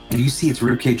side, and you see its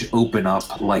ribcage open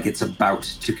up like it's about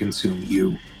to consume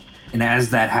you. And as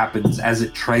that happens, as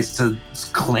it tries to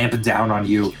clamp down on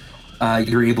you,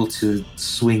 you're able to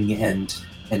swing and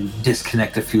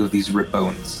disconnect a few of these rib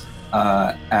bones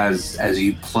as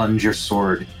you plunge your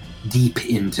sword deep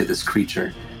into this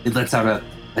creature. It lets out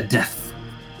a death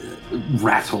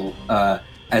rattle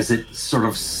as it sort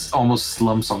of almost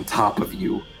slumps on top of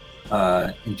you.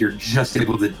 And you're just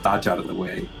able to dodge out of the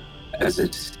way as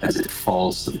it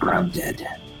falls to the ground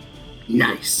dead.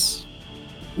 Nice.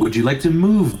 Would you like to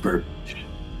move, Burbage?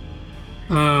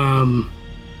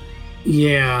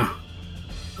 Yeah.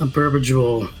 Burbage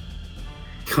will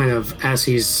kind of, as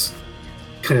he's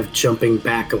kind of jumping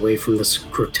back away from this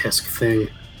grotesque thing.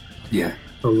 Yeah.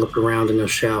 He'll look around and he'll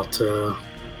shout, "Oh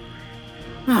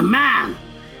man!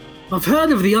 I've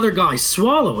heard of the other guy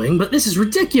swallowing, but this is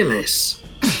ridiculous!"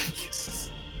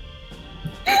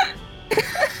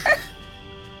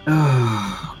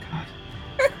 Oh, God.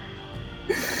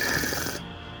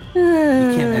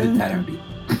 You can't edit that out.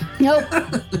 Nope.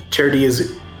 Charity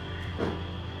is.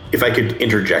 If I could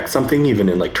interject something, even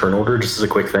in like turn order, just as a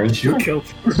quick thing. Sure. Go.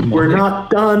 We're not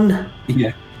done.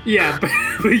 Yeah. Yeah,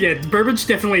 but yeah, Burbage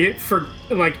definitely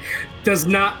does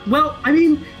not. Well, I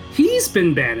mean, he's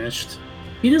been banished.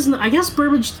 He doesn't. I guess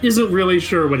Burbage isn't really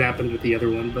sure what happened with the other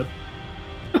one, but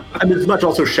I'm as much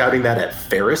also shouting that at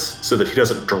Ferris so that he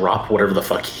doesn't drop whatever the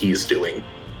fuck he's doing.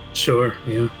 sure,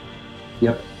 yeah.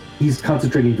 Yep. He's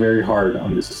concentrating very hard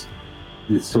on this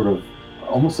sort of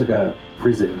almost like a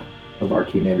prison of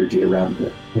arcane energy around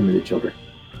him and the children.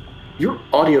 Your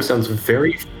audio sounds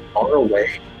very far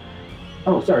away.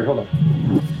 Oh, sorry, hold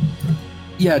on.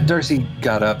 Yeah, Darcy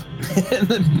got up and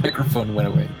the microphone went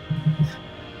away.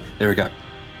 There we go.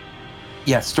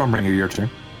 Yeah, Stormbringer, your turn.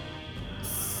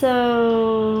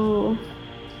 So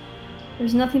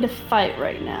there's nothing to fight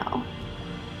right now.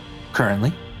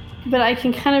 Currently. But I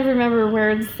can kind of remember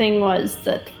where the thing was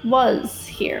that was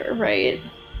here, right?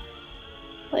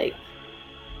 Like,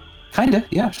 Kinda,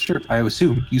 yeah, sure. I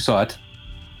assume you saw it.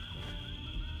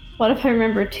 what if I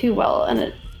remember too well and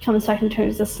it comes back into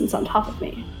existence on top of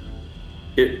me?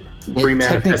 It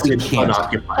remanifests technically into can't.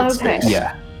 unoccupied Okay. space.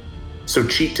 Yeah. So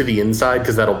cheat to the inside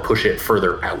because that'll push it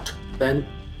further out then.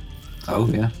 Oh,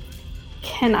 yeah.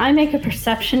 Can I make a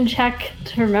perception check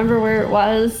to remember where it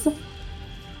was?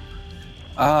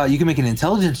 You can make an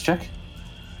intelligence check.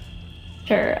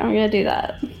 Sure, I'm gonna do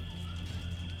that.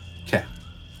 Okay.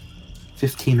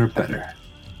 15 or better.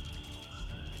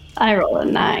 I roll a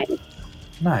 9.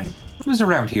 9. It was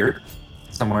around here.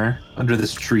 Somewhere. Under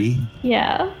this tree.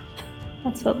 Yeah,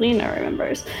 that's what Lena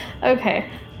remembers. Okay,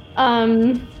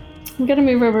 I'm gonna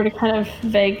move over to kind of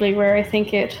vaguely where I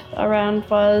think it around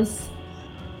was.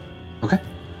 Okay.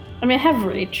 I mean, I have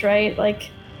reach, right?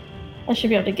 Like, I should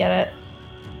be able to get it.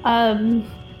 And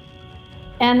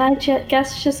I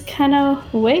guess just kind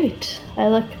of wait. I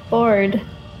look bored.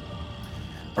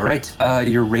 Alright,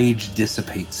 your rage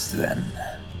dissipates then.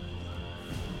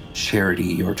 Charity,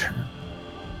 your turn.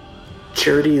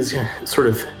 Charity is gonna sort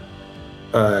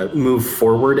of move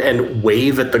forward and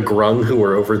wave at the grung who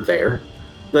are over there.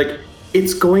 Like,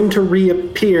 it's going to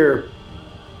reappear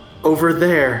over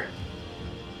there.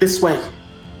 This way.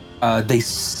 They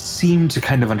seem to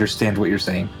kind of understand what you're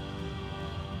saying.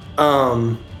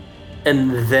 And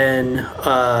then,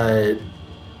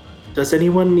 does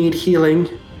anyone need healing?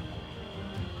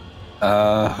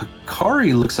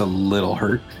 Kari looks a little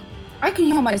hurt. I can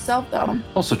heal myself though.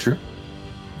 Also true.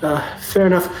 Fair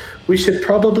enough. We should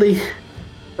probably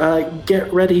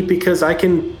get ready because I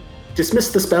can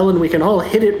dismiss the spell and we can all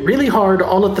hit it really hard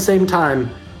all at the same time.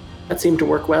 That seemed to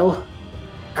work well.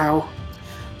 Ow.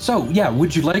 So, yeah,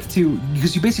 would you like to...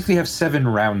 Because you basically have 7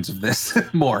 rounds of this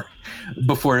more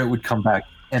before it would come back.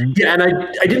 And Yeah, and I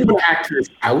didn't want to act this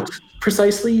out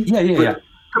precisely. Yeah.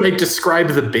 Could I describe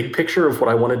the big picture of what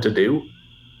I wanted to do?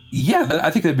 Yeah, I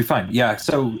think that'd be fine. Yeah,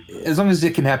 so as long as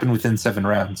it can happen within 7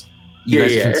 rounds, you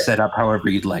guys can set up however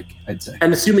you'd like, I'd say. And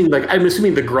I'm assuming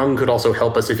the grung could also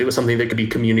help us if it was something that could be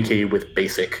communicated with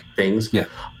basic things. Yeah.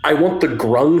 I want the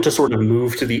grung to sort of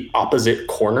move to the opposite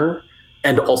corner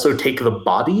and also take the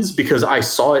bodies because I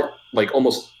saw it like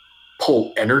almost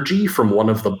pull energy from one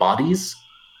of the bodies.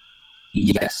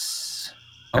 Yes.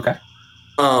 Okay.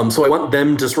 So I want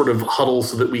them to sort of huddle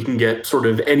so that we can get sort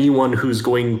of anyone who's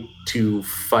going to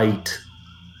fight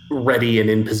ready and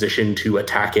in position to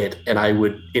attack it. And I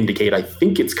would indicate I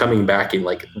think it's coming back in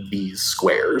like these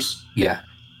squares. Yeah.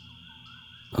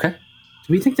 Okay. Do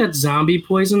we think that zombie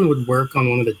poison would work on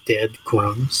one of the dead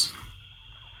grungs?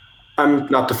 I'm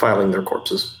not defiling their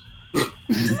corpses.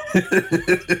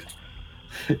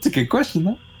 It's a good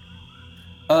question,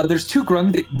 though. There's 2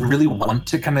 grung that really want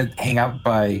to kind of hang out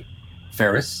by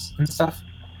Ferris and stuff.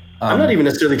 I'm not even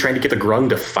necessarily trying to get the grung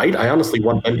to fight. I honestly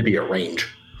want them to be at range.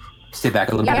 Stay back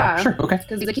a little bit. Yeah. Sure, okay.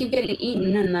 Because they keep getting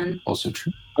eaten and then. Also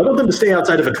true. I want them to stay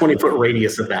outside of a 20-foot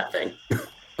radius of that thing.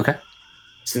 Okay.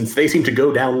 Since they seem to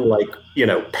go down like,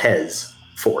 Pez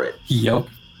for it. Yep.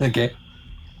 Okay.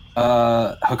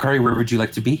 Hakari, where would you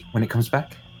like to be when it comes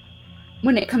back?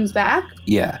 When it comes back,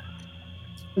 Yeah.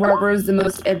 wherever is the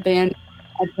most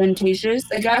advantageous,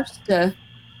 I guess, to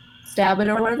stab it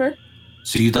or whatever.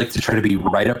 So you'd like to try to be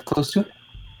right up close to it?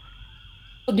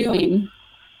 What are you doing?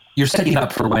 You're setting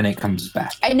up for when it comes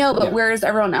back. I know, but Yeah. where is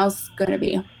everyone else going to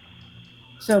be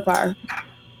so far?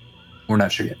 We're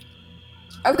not sure yet.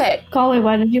 Okay, Golly,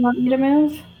 why did you want me to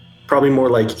move? Probably more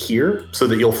like here, so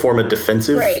that you'll form a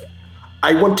defensive. great.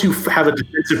 I want to have a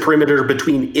defensive perimeter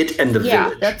between it and the Yeah,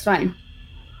 village. that's fine.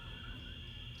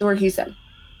 The word he said.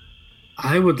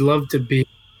 I would love to be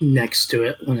next to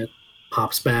it when it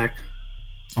pops back.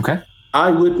 Okay. I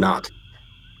would not.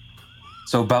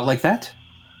 So about like that?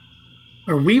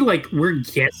 Are we we're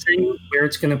guessing where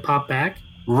it's going to pop back?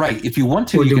 Right. If you want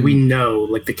to, Or you do can... we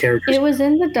know, the characters? It was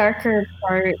in the darker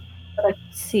part, but I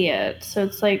could see it. So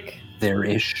it's like,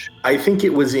 there-ish. I think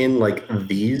it was in like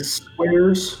these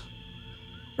squares,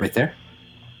 Right there.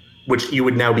 which you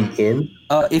would now be in.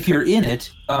 If you're in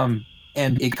it, and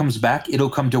it comes back, it'll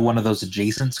come to one of those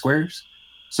adjacent squares.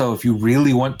 So if you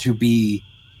really want to be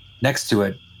next to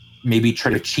it, maybe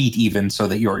try to cheat even so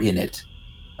that you're in it.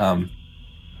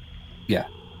 Yeah.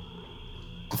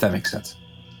 If that makes sense.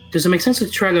 Does it make sense to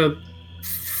try to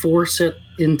force it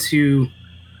into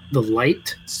the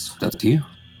light? It's up to you.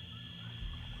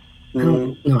 I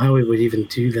don't know how we would even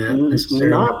do that necessarily.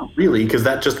 Not really, because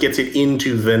that just gets it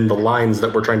into then the lines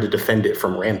that we're trying to defend it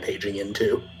from rampaging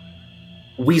into.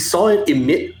 We saw it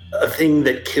emit a thing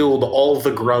that killed all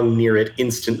the grung near it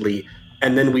instantly,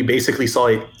 and then we basically saw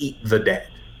it eat the dead.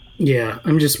 Yeah,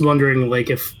 I'm just wondering, like,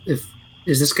 if is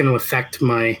this going to affect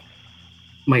my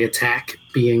attack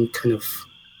being kind of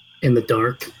in the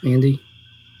dark, Andy?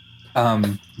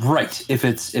 Right. If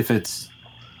it's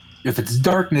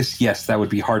darkness, yes, that would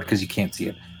be hard because you can't see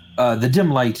it. The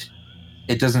dim light,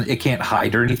 it can't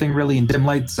hide or anything really in dim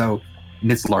light, so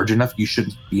and it's large enough, you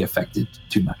shouldn't be affected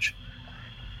too much.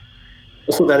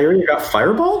 Also, that area got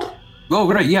fireballed?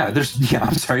 Oh, right, yeah.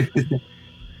 I'm sorry.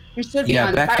 You should be Yeah,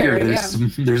 on back fire, here, yeah.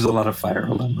 there's a lot of fire.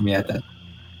 Hold on, let me add that.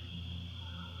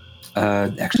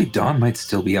 Actually, Dawn might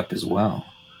still be up as well.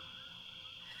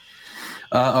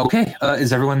 Okay,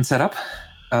 is everyone set up?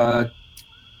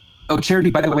 Charity,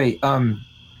 by the way,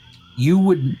 you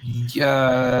would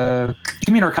give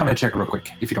me an Arcana check real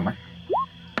quick, if you don't mind.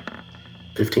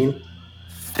 15?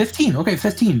 15. Okay,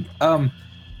 15.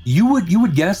 You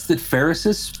would guess that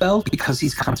Ferris's spell, because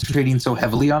he's concentrating so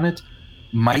heavily on it,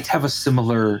 might have a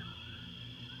similar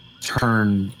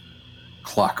turn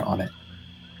clock on it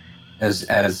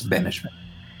as banishment.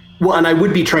 Well, and I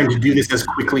would be trying to do this as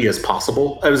quickly as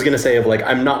possible. I was going to say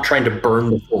I'm not trying to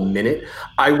burn the full minute.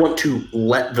 I want to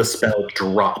let the spell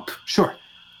drop. Sure.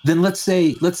 Then let's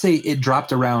say it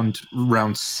dropped around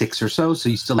 6 or so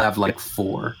you still have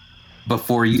 4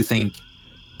 before you think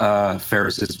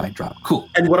Ferris's might drop. Cool.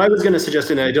 And what I was going to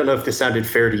suggest, and I don't know if this sounded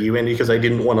fair to you, Andy, because I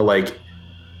didn't want to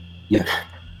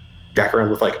back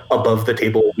around with above the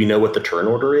table, we know what the turn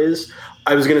order is.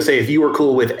 I was going to say, if you were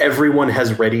cool with everyone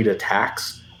has readied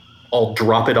attacks, I'll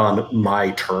drop it on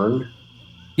my turn.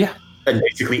 Yeah. And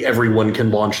basically everyone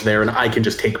can launch there, and I can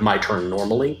just take my turn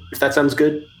normally, if that sounds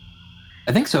good.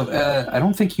 I think so. I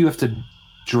don't think you have to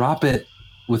drop it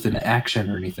with an action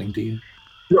or anything, do you?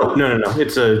 No.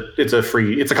 It's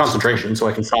a concentration, so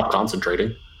I can stop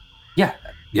concentrating. Yeah.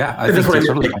 I think that's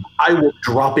totally fine. I will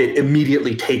drop it,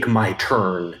 immediately take my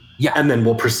turn. Yeah. And then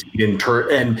we'll proceed in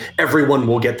turn, and everyone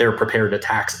will get their prepared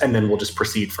attacks, and then we'll just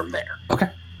proceed from there. Okay.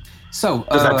 So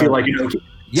does that feel like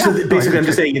Yeah. So basically, I'm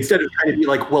just saying, instead of trying to be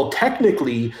well,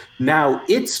 technically now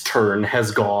its turn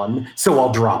has gone, so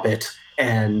I'll drop it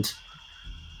and.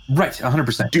 Right,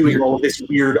 100%. Doing all of this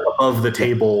weird above the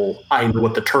table, I know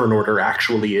what the turn order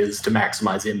actually is to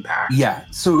maximize impact. Yeah.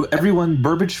 So everyone,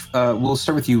 Burbage, we'll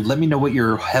start with you. Let me know what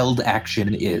your held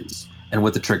action is and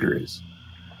what the trigger is.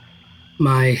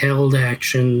 My held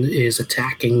action is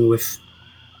attacking with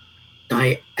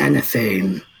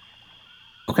Dianathane.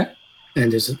 Okay.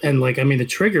 And the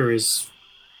trigger is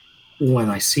when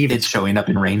I see it. It's showing up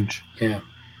in range. Yeah.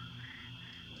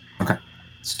 Okay.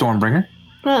 Stormbringer.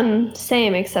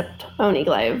 Same except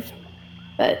Oniglaive,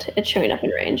 but it's showing up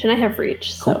in range, and I have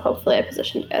reach, so hopefully I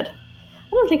positioned good. I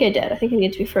don't think I did. I think I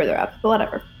need to be further up, but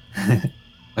whatever.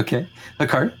 Okay.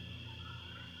 Hikari?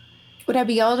 Would I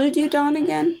be able to do Dawn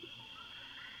again?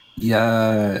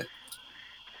 Yeah.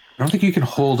 I don't think you can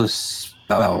hold a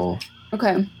spell.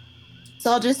 Okay.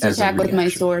 So I'll just attack with my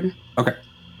sword. Okay.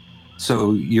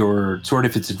 So your sword,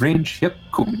 if it's in range, yep,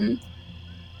 cool. Mm-hmm.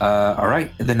 All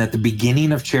right. Then at the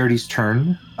beginning of Charity's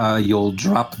turn, you'll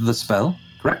drop the spell,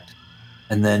 correct?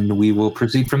 And then we will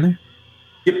proceed from there.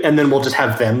 Yep, and then we'll just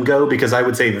have them go, because I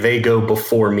would say they go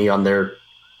before me on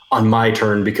my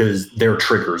turn, because their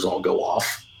triggers all go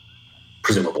off,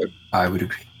 presumably. I would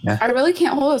agree. Yeah. I really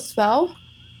can't hold a spell.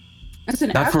 That's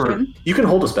an action. You can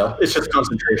hold a spell. It's just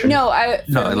concentration. No,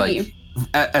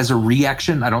 as a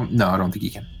reaction, I don't think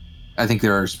you can. I think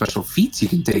there are special feats you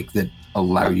can take that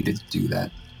allow you to do that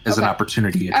as an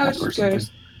opportunity attack or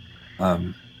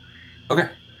something. Okay.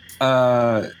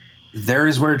 There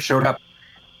is where it showed up.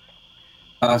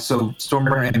 So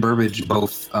Stormbringer and Burbage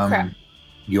both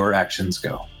your actions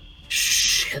go.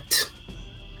 Shit.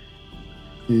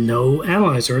 No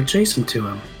allies are adjacent to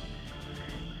him.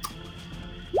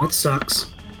 That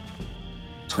sucks.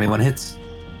 21 hits.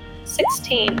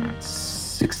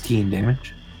 16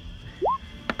 damage.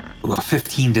 Well,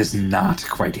 15 does not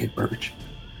quite hit Burbage.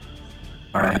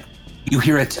 All right. You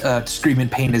hear it scream in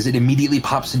pain as it immediately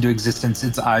pops into existence.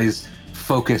 Its eyes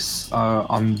focus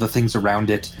on the things around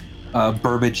it.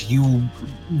 Burbage, you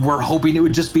were hoping it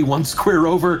would just be one square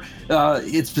over.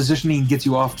 Its positioning gets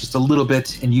you off just a little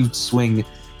bit, and you swing.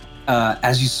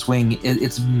 As you swing,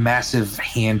 its massive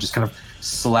hand just kind of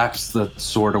slaps the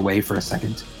sword away for a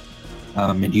second.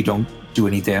 And you don't do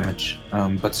any damage.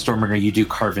 But Stormbringer, you do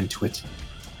carve into it.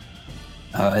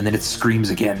 And then it screams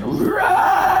again.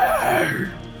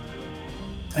 Rawr!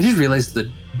 I just realized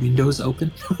the window's open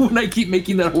when I keep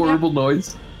making that horrible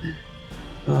noise.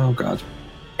 Oh God.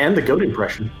 And the goat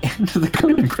impression. And the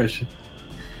goat impression.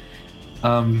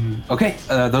 Okay,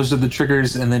 those are the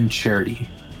triggers, and then Charity.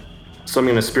 So I'm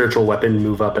going to spiritual weapon,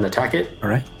 move up and attack it. All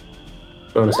right.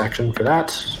 Bonus action for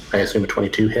that. I assume a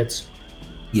 22 hits.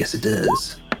 Yes, it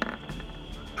does.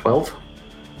 12.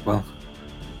 Well,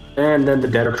 And then the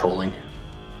dead are tolling.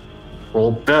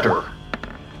 Roll better.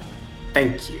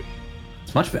 Thank you.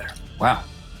 it's much better. Wow.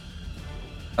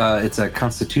 It's a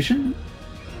Constitution?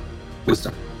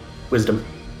 Wisdom. Wisdom.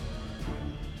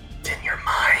 It's in your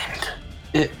mind.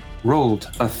 It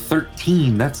rolled a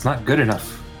 13. That's not good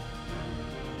enough.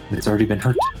 It's already been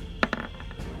hurt.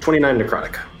 29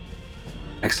 necrotic.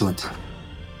 Excellent.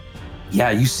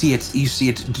 Yeah, you see it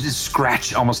just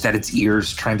scratch almost at its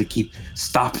ears, trying to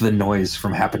stop the noise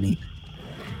from happening.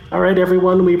 All right,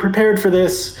 everyone, we prepared for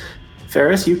this.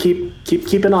 Ferris, you keep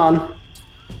keeping on.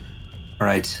 All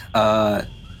right.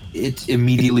 It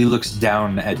immediately looks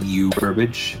down at you,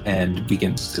 Burbage, and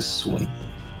begins to swing.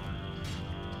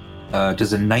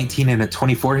 Does a 19 and a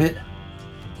 24 hit?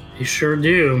 You sure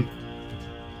do.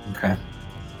 Okay.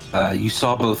 You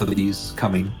saw both of these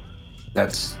coming.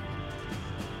 That's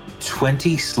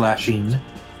 20 slashing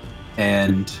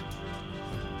and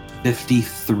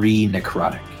 53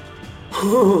 necrotic.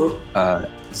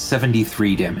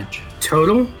 73 damage.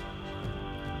 Total?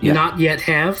 Yeah. Not yet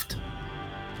halved?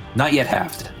 Not yet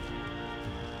halved.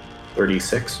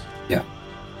 36. Yeah.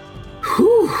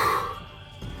 Whew.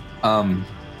 And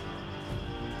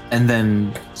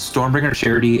then Stormbringer,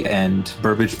 Charity, and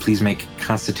Burbage, please make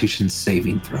Constitution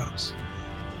saving throws.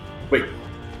 Wait,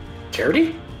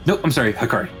 Charity? Nope, I'm sorry,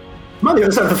 Hikari. I'm on the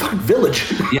other side of the fucking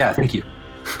village. Yeah, thank you.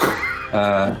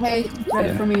 Hey, got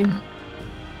it for me.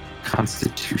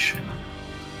 Constitution.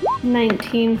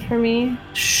 19 for me.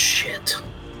 Shit.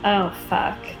 Oh,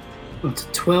 fuck. What's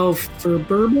a 12 for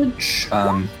Burbage?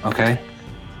 Okay.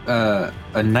 A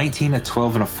 19, a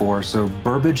 12, and a 4. So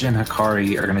Burbage and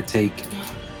Hikari are going to take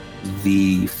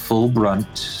the full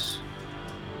brunt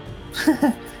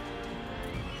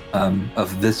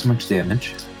of this much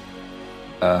damage.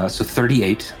 So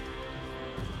 38.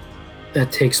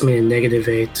 That takes me to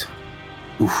 -8.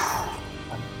 Oof.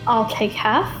 I'll take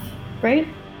half, right?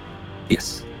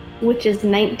 Yes. Which is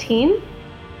 19.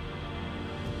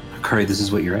 Hikari, this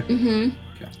is what you're at? Mm-hmm.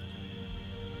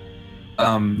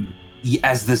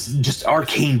 As this just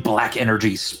arcane black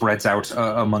energy spreads out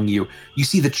among you, you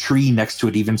see the tree next to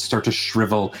it even start to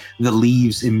shrivel. The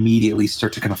leaves immediately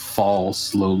start to kind of fall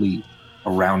slowly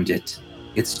around it.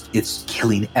 It's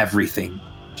killing everything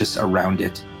just around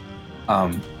it.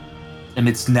 And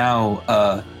it's now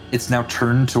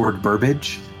turned toward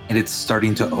Burbage, and it's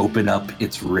starting to open up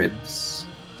its ribs.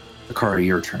 Hikari,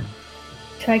 your turn.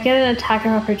 Do I get an attack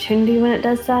of opportunity when it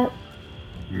does that?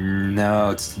 No,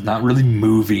 it's not really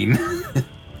moving.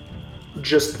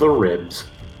 Just the ribs.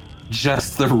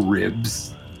 Just the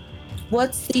ribs.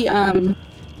 What's the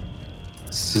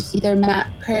So, either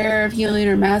prayer of healing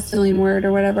or mass healing word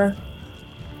or whatever?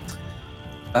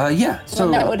 yeah. So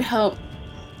One that would help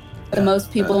the most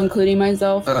people, including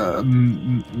myself.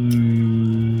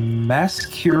 Mass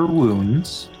Cure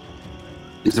Wounds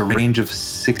is a range of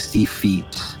 60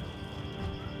 feet.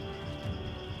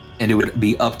 And it would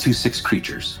be up to 6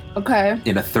 creatures Okay.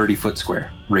 in a 30-foot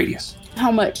square radius. How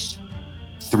much?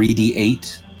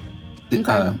 3d8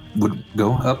 Okay. would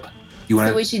go up. You So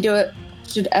want we should do it.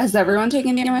 Has everyone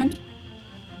taken damage?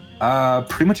 to?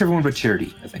 Pretty much everyone but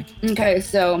Charity, I think. Okay,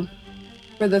 so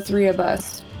for the 3 of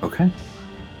us. Okay.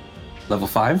 Level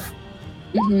 5.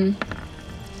 Mm-hmm.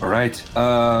 All right.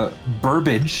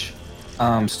 Burbage,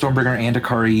 Stormbringer, and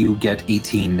Hikari, you get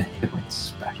 18 hit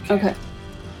points back. Okay.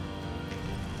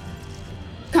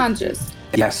 Conscious.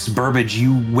 Yes, Burbage,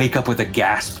 you wake up with a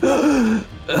gasp,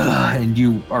 and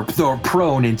you are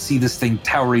prone and see this thing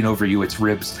towering over you, its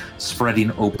ribs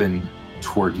spreading open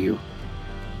toward you.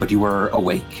 But you are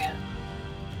awake.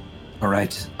 All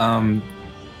right.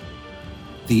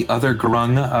 The other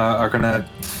Grung are going to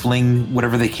fling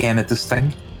whatever they can at this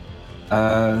thing.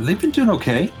 They've been doing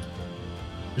okay.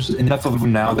 There's enough of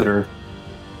them now that are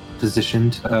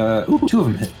positioned. 2 of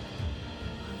them hit.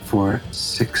 For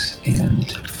 6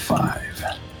 and 5.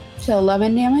 So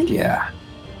 11 damage? Yeah.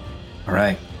 All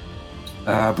right.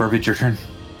 Burbage, your turn.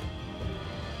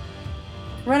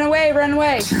 Run away, run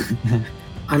away.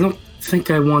 I don't think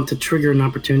I want to trigger an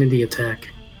opportunity attack.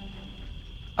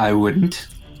 I wouldn't.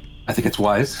 I think it's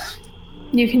wise.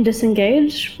 You can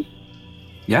disengage.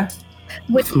 Yeah.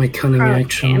 With my cunning Can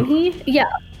action. he?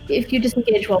 Yeah. If you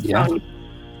disengage while Yeah. prone.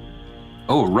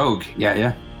 Oh, rogue.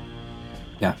 Yeah.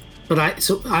 But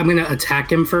I'm gonna attack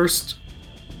him first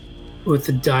with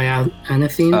the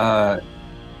Dianatheme.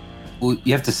 Well,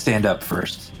 you have to stand up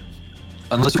first.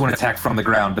 Unless you want to attack from the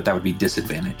ground, but that would be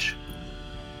disadvantage,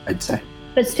 I'd say.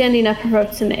 But standing up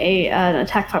provokes an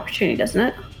attack of opportunity, doesn't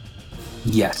it?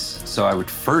 Yes. So I would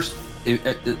first,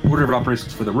 order of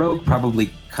operations for the rogue,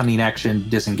 probably cunning action,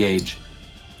 disengage,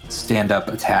 stand up,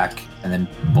 attack, and then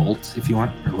bolt if you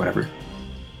want, or whatever.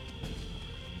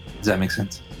 Does that make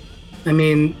sense? I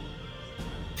mean,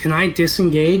 can I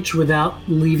disengage without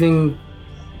leaving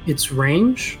its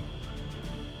range?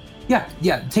 Yeah.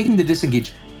 Taking the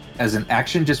disengage as an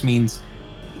action just means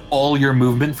all your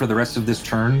movement for the rest of this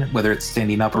turn, whether it's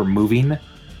standing up or moving,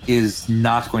 is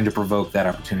not going to provoke that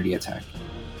opportunity attack.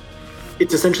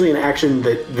 It's essentially an action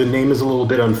that the name is a little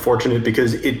bit unfortunate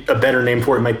because a better name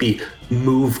for it might be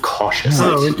move cautiously.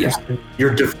 Oh, interesting.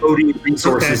 You're devoting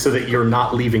resources so that you're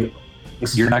not leaving.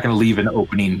 You're not going to leave an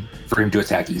opening for him to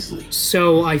attack easily.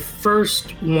 So I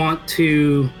first want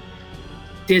to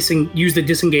use the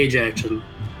disengage action.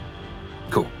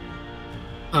 Cool.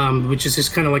 Which is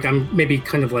just kind of like I'm maybe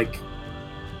kind of like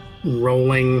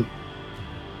rolling.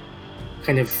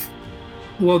 Kind of.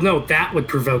 Well, no, that would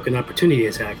provoke an opportunity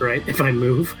attack, right? If I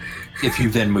move. If you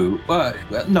then move,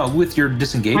 no, with your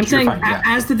disengage, I'm saying you're fine. Yeah.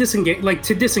 as the disengage, like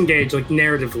to disengage, like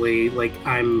narratively, like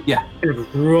I'm Yeah. kind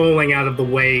of rolling out of the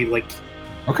way, like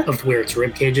Okay. of where its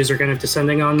rib cages are kind of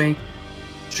descending on me,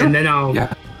 Sure. and then I'll,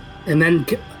 Yeah. and then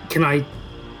can I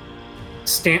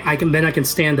stand? I can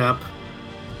stand up.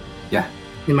 Yeah.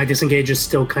 And my disengage is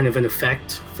still kind of in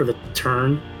effect for the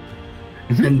turn,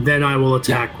 Mhm. and then I will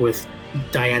attack with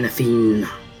Dianathine.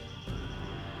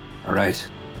 All right.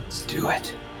 Let's do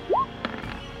it.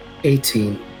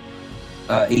 18,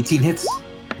 18 hits,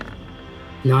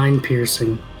 9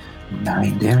 piercing.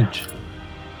 9 damage.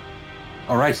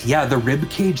 All right. Yeah, the rib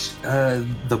cage,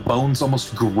 the bones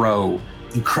almost grow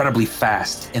incredibly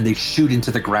fast, and they shoot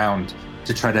into the ground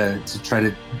to try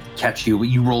to catch you.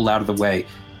 You roll out of the way,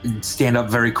 and stand up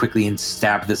very quickly, and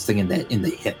stab this thing in the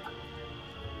hip.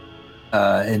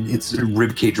 And its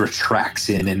rib cage retracts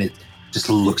in, and it just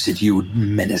looks at you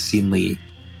menacingly,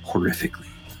 horrifically.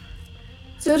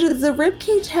 So does the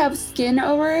ribcage have skin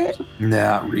over it?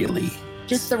 Not really.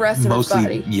 Just the rest of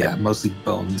Mostly, its body? yeah, mostly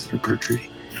bones are protruding.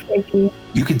 Thank you.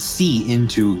 You can see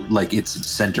into like its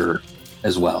center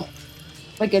as well.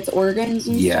 Like its organs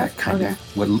and Yeah, stuff? kind Okay.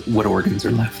 of. What organs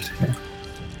are left?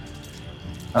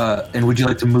 Yeah. And would you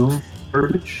like to move,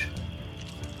 Burbage?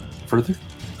 Further?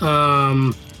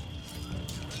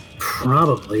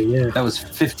 Probably, yeah. That was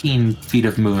 15 feet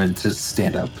of movement to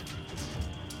stand up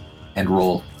and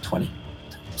roll 20.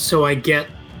 So I get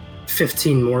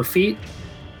 15 more feet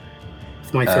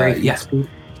with my 30 feet yeah. speed.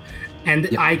 And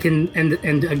Yeah. I can,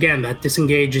 and again, that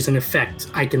disengage is in effect.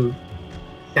 I can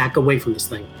back away from this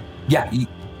thing. Yeah,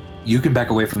 you can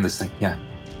back away from this thing. Yeah.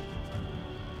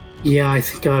 Yeah, I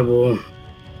think I will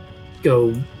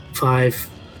go 5,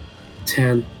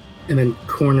 10, and then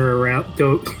corner around,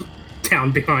 go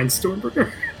down behind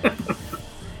Stormbringer.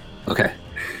 Okay.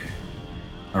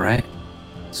 All right.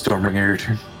 Stormbringer, your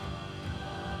turn.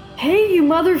 Hey, you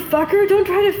motherfucker! Don't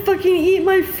try to fucking eat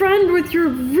my friend with your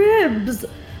ribs!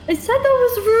 I said that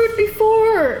was rude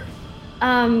before!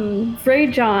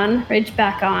 Rage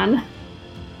back on.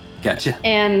 Gotcha.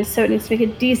 And so it needs to make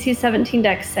a DC 17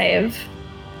 dex save.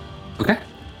 Okay.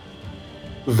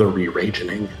 The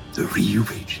re-ragening. The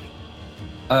re-raging.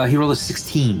 He rolled a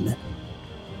 16.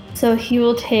 So he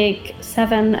will take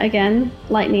 7 again,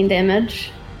 lightning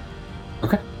damage.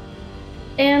 Okay.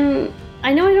 And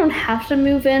I know I don't have to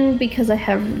move in because I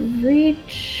have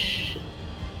reach.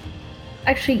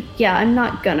 Actually, yeah, I'm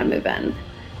not gonna move in.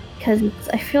 Because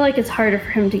I feel like it's harder for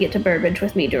him to get to Burbage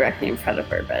with me directly in front of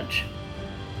Burbage.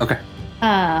 Okay.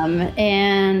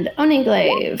 And Owning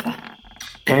Glaive.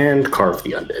 And carve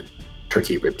the undead.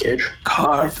 Turkey ribcage.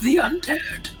 Carve the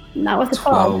undead. Not with the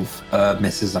 12. 12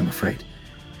 misses, I'm afraid.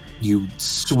 You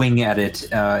swing at it,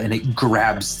 and it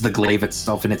grabs the glaive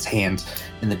itself in its hand,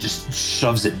 and then just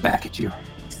shoves it back at you.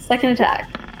 Second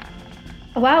attack.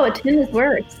 Oh, wow, a 10 is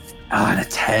worse. And a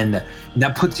 10. And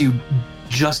that puts you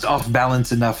just off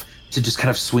balance enough to just kind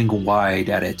of swing wide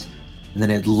at it. And then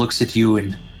it looks at you,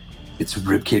 and its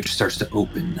ribcage starts to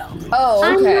open a little. Oh,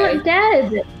 I'm okay. not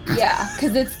dead. Yeah,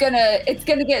 because it's gonna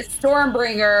get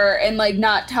Stormbringer and like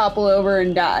not topple over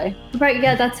and die. Right,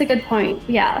 yeah, that's a good point.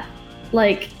 Yeah.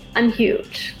 Like, I'm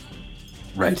huge.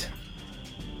 Right.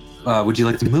 Would you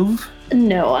like to move?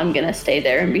 No, I'm gonna stay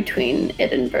there in between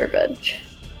it and Burbage.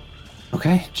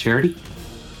 Okay, Charity.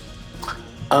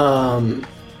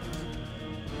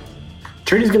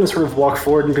 Charity's gonna sort of walk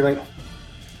forward and be like,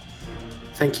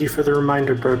 "Thank you for the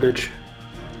reminder, Burbage.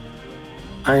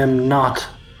 I am not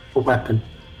a weapon.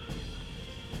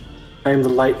 I am the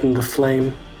light and the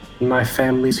flame my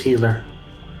family's healer.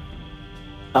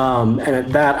 And at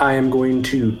that, I am going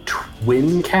to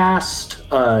twin cast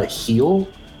heal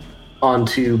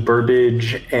onto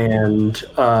Burbage and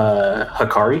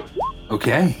Hakari.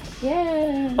 Okay.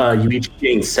 Yeah. You each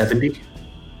gain 70.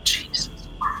 Jesus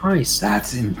Christ.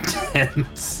 That's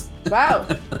intense. Wow.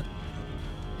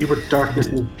 You were darkness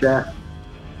and death.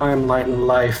 I am light and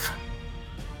life.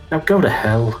 Now go to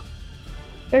hell.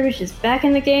 Burbage is back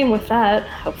in the game with that,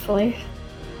 hopefully.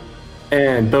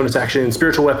 And bonus action,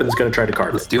 spiritual weapon is going to try to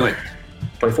card. Let's do it.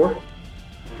 24?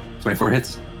 24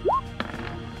 hits.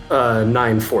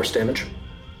 9 force damage.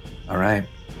 All right.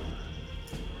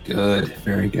 Good.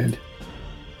 Very good.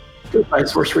 Goodbye,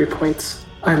 sorcery points.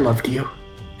 I loved you.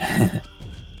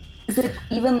 Is it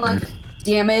even like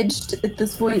damaged at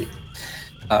this point?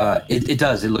 It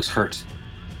does. It looks hurt.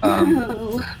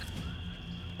 No.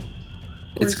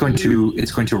 It's going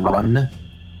to run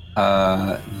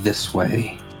this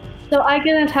way. So I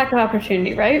get an attack of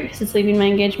opportunity, right? Because it's leaving my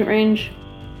engagement range.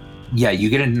 Yeah, you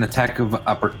get an attack of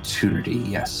opportunity.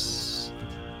 Yes.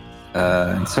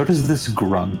 And so does this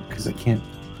grung because I can't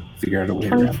figure out a way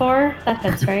around. 24? That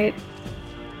hits, right?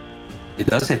 It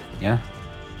does hit. Yeah.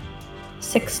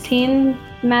 16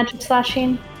 magic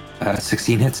slashing.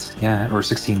 16 hits. Yeah, or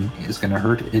 16 is going to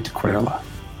hurt it quite a lot.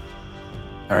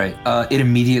 All right. It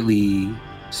immediately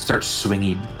starts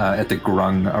swinging at the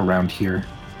grung around here.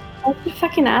 What a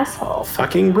fucking asshole.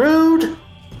 Fucking rude.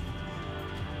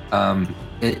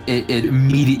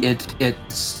 It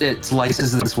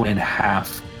slices this one in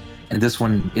half, and this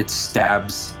one it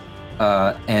stabs,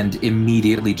 and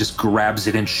immediately just grabs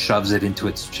it and shoves it into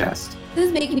its chest. This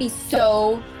is making me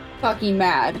so fucking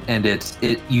mad. And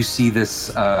you see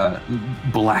this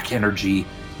black energy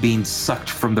being sucked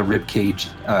from the ribcage,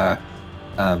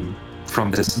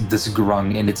 from this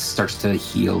grung, and it starts to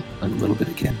heal a little bit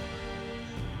again.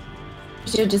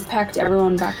 Should have just packed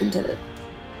everyone back into the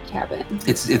cabin.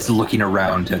 It's looking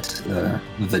around at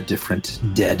the different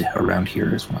dead around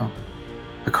here as well.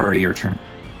 Hakari, your turn.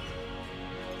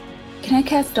 Can I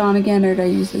cast Dawn again, or do I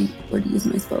use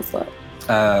my spell slot?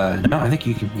 No, I think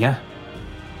you can. Yeah,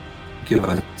 you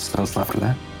have a spell slot for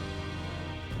that.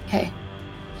 Okay.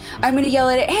 I'm gonna yell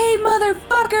at it. Hey,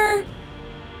 motherfucker!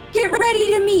 Get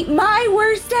ready to meet my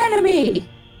worst enemy.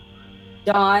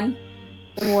 Dawn.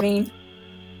 Good morning.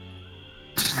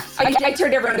 I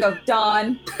turned everyone to go,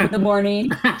 Dawn, in the morning.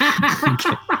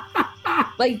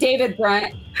 Like David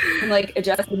Brunt, and like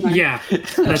adjusted my... Yeah,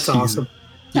 that's awesome.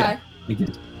 Yeah, you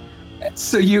did.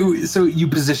 So you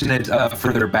position it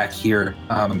further back here,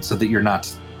 so that you're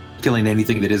not killing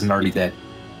anything that isn't already dead.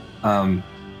 And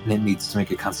it needs to make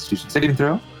a Constitution saving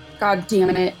throw. God damn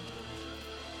it.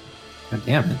 God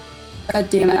damn it. God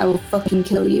damn it, I will fucking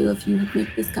kill you if you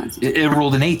make this Constitution. It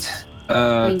rolled an 8.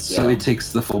 So you. it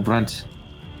takes the full brunt.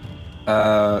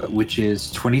 Which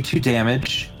is 22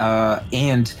 damage,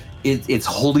 and it's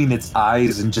holding its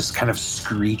eyes and just kind of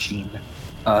screeching.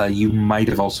 You might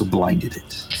have also blinded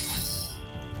it.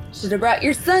 Should have brought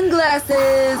your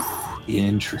sunglasses.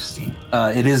 Interesting.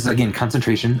 It is, again,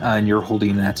 concentration, and you're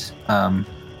holding that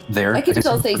there. I can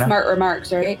still say smart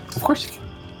remarks, right? Of course you can.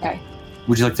 Okay.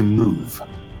 Would you like to move?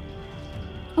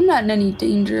 I'm not in any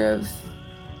danger of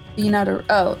being out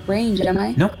of range, am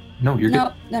I? No, you're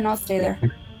No, then I'll stay there.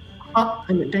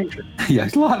 I'm in danger. good. Yeah,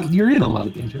 you're in a lot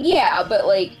of danger. Yeah, but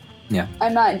like, Yeah.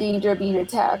 I'm not in danger of being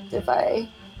attacked if I...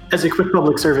 As a quick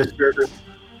public service,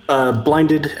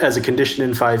 blinded as a condition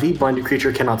in 5e, blinded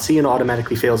creature cannot see and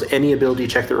automatically fails any ability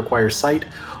check that requires sight.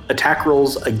 Attack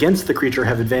rolls against the creature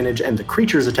have advantage, and the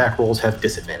creature's attack rolls have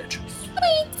disadvantage.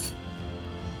 Sweet!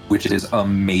 Which is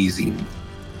amazing.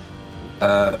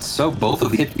 So both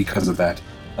of hit because of that.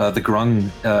 The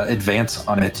grung advance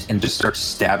on it and just start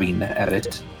stabbing at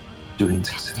it, doing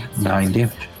 9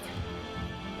 damage.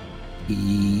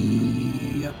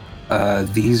 Yep.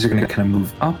 These are going to kind of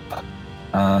move up.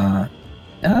 That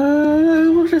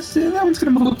one's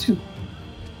going to move up too.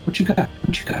 What you got,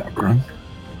 grung?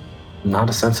 Not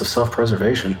a sense of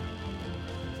self-preservation.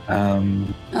 Oh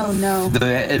no.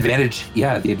 The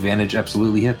advantage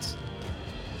absolutely hits.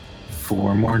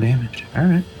 4 more damage. All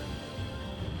right.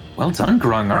 Well done,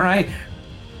 grung. All right.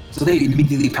 So they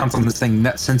immediately pounce on this thing,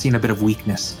 sensing a bit of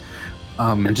weakness,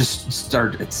 and just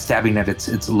start stabbing at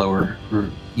its lower,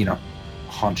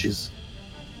 haunches.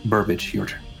 Burbage, your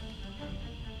turn.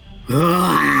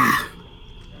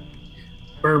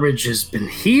 Burbage has been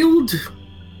healed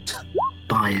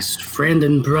by his friend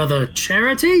and brother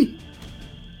Charity.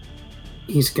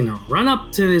 He's gonna run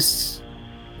up to this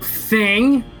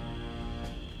thing.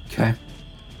 Okay.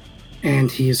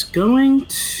 And he is going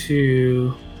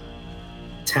to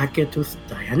attack it with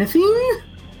Dianathine.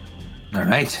 All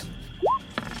right.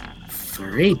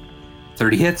 3.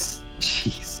 30 hits.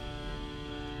 Jeez.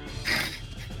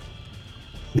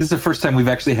 This is the first time we've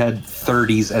actually had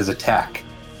 30s as attack,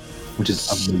 which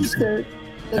is amazing.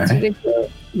 That's All right.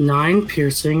 ridiculous. 9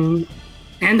 piercing.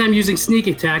 And I'm using sneak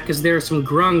attack because there's some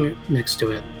grung next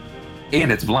to it.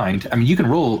 And it's blind. I mean, you can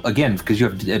roll again because you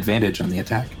have advantage on the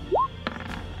attack.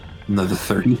 Another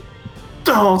 30,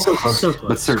 Oh, so close. So but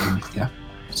close. certainly, yeah.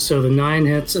 So the 9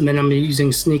 hits, and then I'm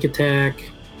using sneak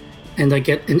attack, and I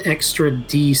get an extra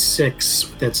D6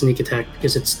 with that sneak attack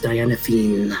because it's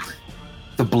Dianaphine.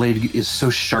 The blade is so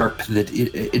sharp that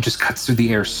it just cuts through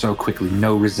the air so quickly.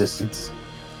 No resistance.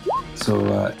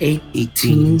 So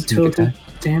 18 sneak total attack.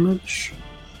 damage.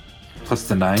 Plus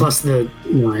the 9. Plus the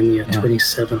 9, yeah, Yeah.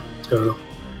 27 total.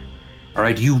 All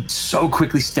right, you so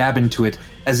quickly stab into it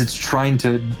as it's trying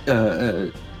to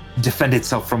defend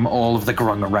itself from all of the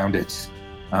grung around it.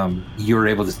 You're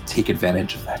able to take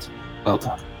advantage of that. Well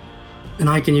done. And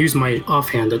I can use my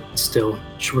offhanded still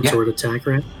short Yeah. sword attack,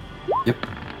 right? Yep.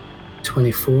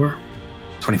 24.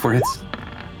 24 hits.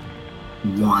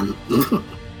 1. All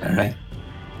right.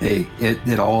 Hey,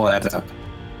 it all adds up.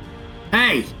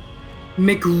 Hey!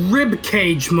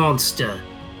 McRibcage monster!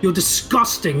 You're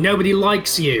disgusting. Nobody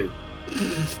likes you.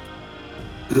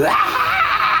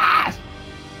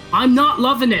 I'm not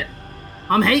loving it.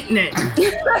 I'm hating it.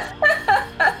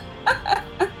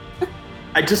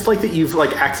 I just like that you've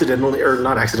like accidentally, or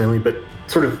not accidentally, but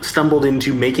sort of stumbled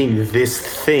into making this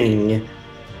thing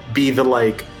be the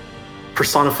like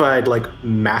personified like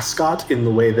mascot in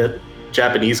the way that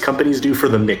Japanese companies do for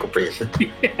the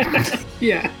McRib.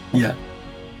 Yeah. Yeah.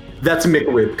 That's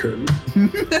McRib-kun,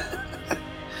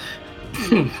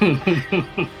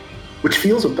 which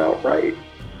feels about right.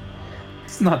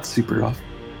 It's not super off.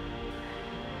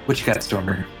 What you got,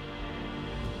 Stormer?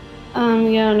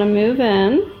 I'm gonna move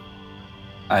in.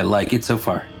 I like it so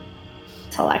far.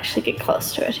 So I'll actually get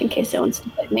close to it in case it wants to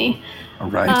bite me. All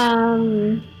right.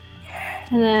 And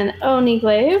then Oni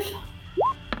Glaive.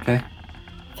 Okay.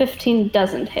 15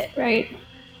 doesn't hit, right?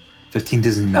 15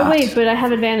 does not. Oh wait, but I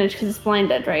have advantage because it's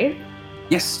blinded, right?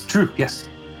 Yes, true. Yes.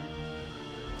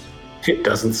 It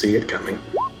doesn't see it coming.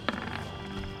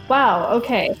 Wow.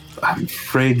 Okay. I'm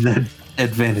afraid that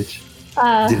advantage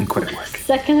didn't quite work.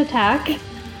 Second attack.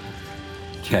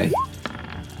 Okay.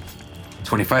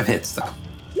 25 hits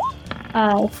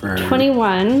though. For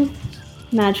 21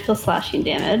 magical slashing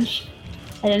damage.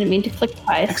 I didn't mean to click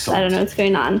twice. Excellent. I don't know what's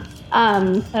going on. I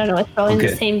don't know. It's rolling the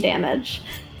Okay. same damage.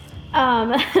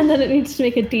 And then it needs to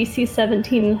make a DC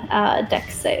 17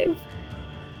 dex save.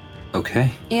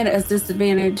 Okay. And it has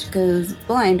disadvantage because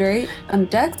blind, right?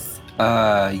 Dex?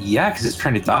 Yeah, because it's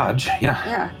trying to dodge. Yeah.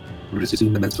 Yeah. I would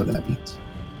assume that's what that means.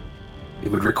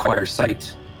 It would require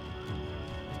sight.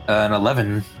 An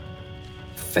 11.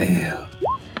 Fail.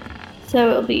 So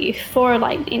it'll be 4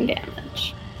 lightning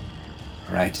damage.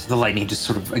 Right. The lightning just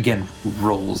sort of, again,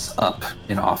 rolls up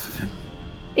and off of him.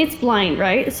 It's blind,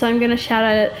 right? So I'm gonna shout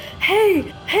at it,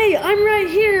 hey, I'm right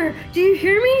here. Do you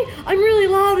hear me? I'm really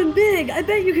loud and big. I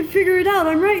bet you can figure it out.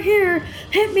 I'm right here.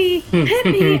 Hit me,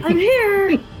 I'm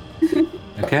here.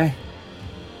 Okay.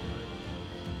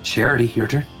 Charity, your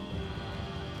turn.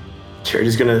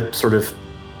 Charity's gonna sort of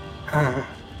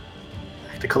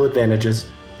tactical advantages.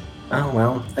 Oh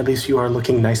well, at least you are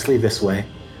looking nicely this way.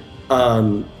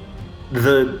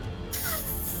 The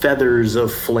feathers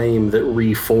of flame that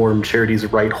reform Charity's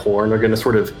right horn are gonna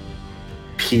sort of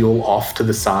peel off to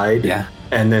the side. Yeah.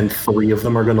 And then 3 of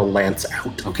them are gonna lance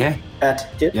out Okay. at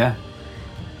it. Yeah.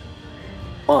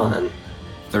 1,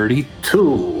 30,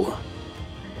 2,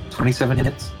 27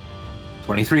 hits.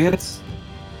 23 hits.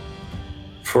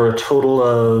 for a total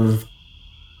of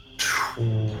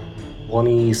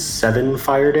 27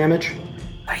 fire damage.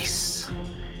 Nice.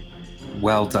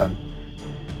 Well done.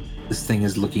 This thing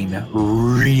is looking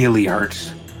really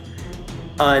hurt.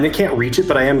 And it can't reach it,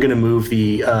 but I am going to move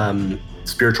the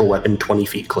spiritual weapon 20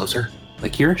 feet closer.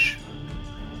 Like Kirish?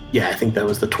 Yeah, I think that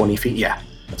was the 20 feet. Yeah,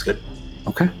 that's good.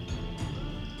 Okay.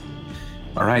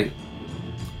 All right.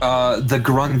 The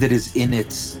grung that is in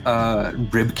its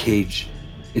rib cage,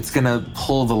 it's gonna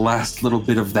pull the last little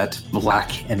bit of that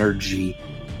black energy,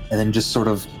 and then just sort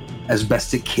of, as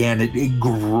best it can, it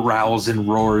growls and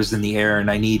roars in the air.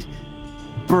 And I need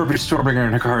Burbage, Stormbringer,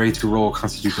 and Hikari to roll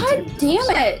Constitution God saving. damn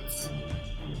it!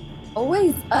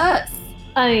 Always us.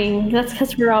 I mean, that's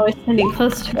because we're always standing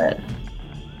close to it.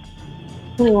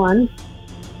 21.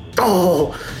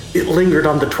 Oh, it lingered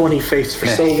on the 20 face for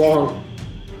so long.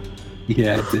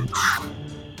 Yeah, it did.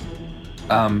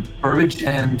 Burbage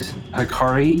and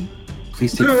Hikari,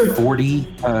 please take 40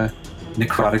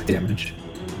 necrotic damage.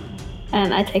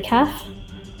 And I take half.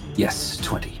 Yes,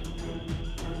 20.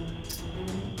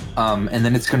 And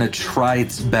then it's going to try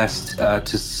its best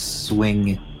to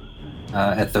swing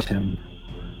at him.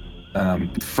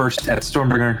 First at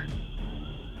Stormbringer,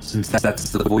 since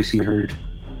that's the voice you heard.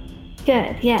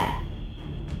 Good, yeah.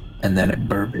 And then at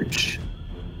Burbage.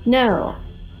 No.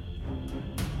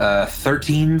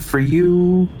 13 for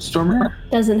you, Stormbringer.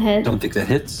 Doesn't hit. Don't think that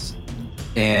hits.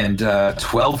 And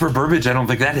 12 for Burbage. I don't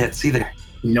think that hits either.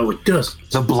 No, it doesn't.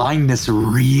 The blindness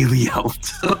really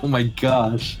helped. Oh my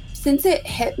gosh. Since it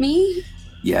hit me,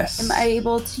 Yes. am I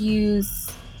able to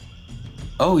use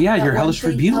Oh yeah, that your one Hellish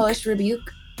thing, Rebuke. Hellish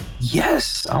Rebuke?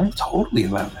 Yes, I'll totally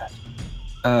allow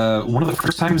that. One of the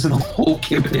first times in the whole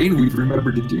campaign we've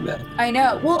remembered to do that. I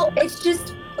know. Well, it's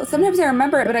just sometimes I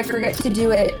remember it, but I forget to do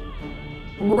it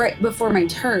right before my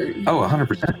turn. Oh,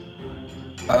 100%.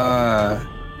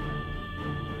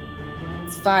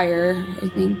 It's fire, I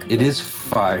think. It is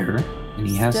fire, and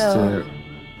he has Still. to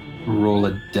roll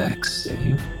a dex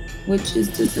save. Which is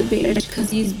disadvantage because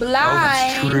he's blind.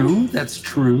 Oh, that's true. That's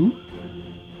true.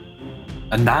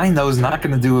 A 9, though, is not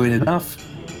going to do it enough.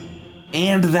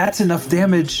 And that's enough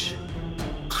damage.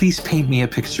 Please paint me a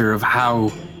picture of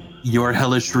how your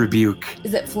Hellish Rebuke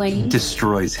Is it flame?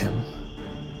 destroys him.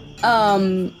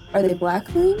 Are they black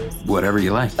flames? Whatever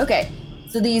you like. Okay,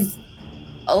 so these,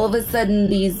 all of a sudden,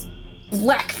 these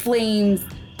black flames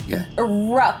Yeah.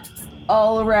 erupt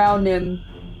all around him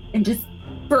and just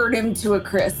burn him to a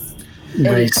crisp. And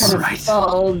he Nice. kind of Right.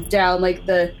 falls down, like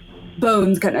the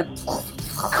bones kind of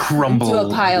Crumble into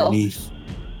a pile. underneath.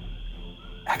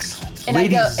 Excellent. And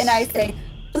Ladies, I go and I say,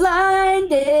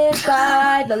 blinded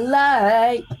by the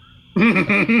light.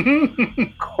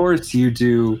 of course you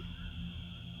do.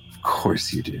 Of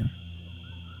course you do.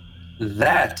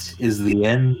 That is the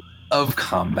end of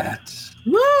combat.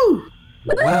 Woo!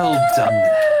 Well done.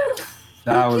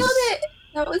 That We was killed it.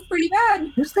 That was pretty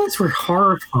bad. Those things were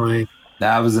horrifying.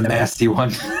 that was a nasty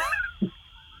one.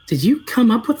 Did you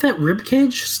come up with that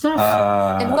ribcage stuff?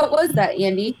 And what was that,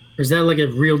 Andy? or is that like a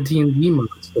real D&D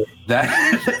monster?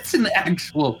 that's an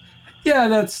actual. Yeah,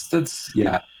 that's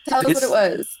yeah. Tell us what It's- it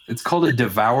was. It's called a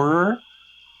devourer,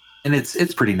 and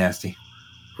it's pretty nasty.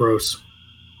 Gross.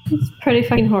 It's pretty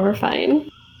fucking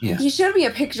horrifying. Yeah, You showed me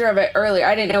a picture of it earlier.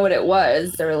 I didn't know what it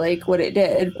was or like what it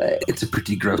did, but it's a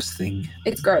pretty gross thing.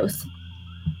 it's gross.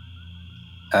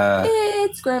 Uh,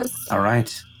 It's gross. All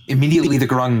right. Immediately, the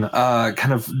grung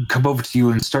kind of come over to you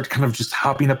and start kind of just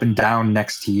hopping up and down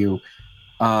next to you,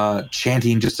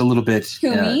 chanting just a little bit.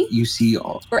 Who, me? You see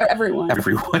For everyone.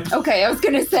 everyone. Okay, I was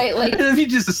gonna say like If you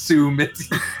just assume it's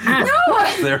no.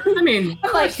 there. I mean,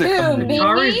 I'm like They're who? coming Me? in.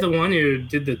 Ari's the one who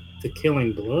did the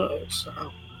killing blow, so.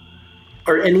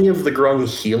 Are any of the grung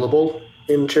healable,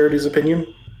 in Charity's opinion?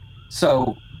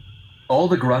 So, all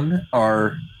the grung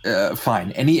are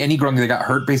fine. Any grung that got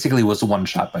hurt basically was one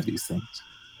shot by these things.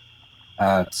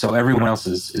 So everyone else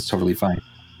is totally fine.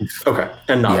 Okay,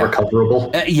 and not Yeah.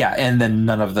 recoverable. Yeah, and then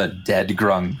none of the dead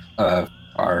grung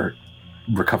are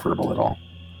recoverable at all.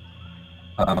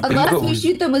 But you Unless go- we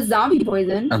shoot them with zombie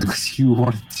poison. unless you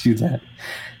want to do that.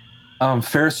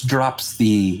 Ferris drops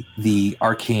the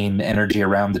arcane energy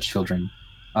around the children,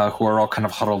 who are all kind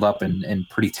of huddled up and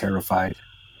pretty terrified.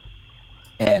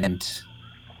 And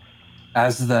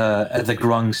as the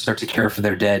grung start to care for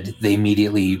their dead, they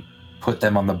immediately put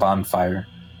them on the bonfire,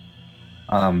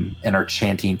 and are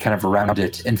chanting kind of around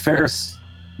it. And Ferris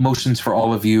motions for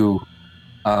all of you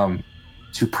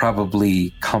to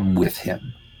probably come with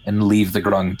him and leave the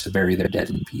grung to bury their dead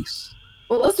in peace.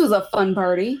 Well, this was a fun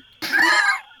party.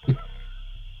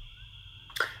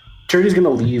 Charity's gonna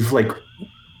leave, like,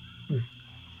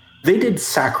 they did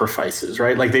sacrifices,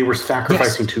 right? Like, they were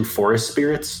sacrificing two forest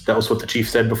spirits. That was what the chief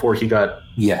said before he got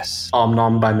Yes.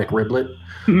 omnom by McRiblet.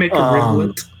 Make a Um,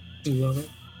 riblet. Love it.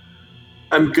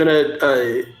 I'm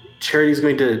gonna, Charity's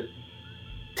going to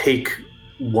take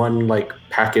one, like,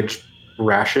 packaged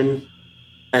ration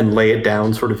and lay it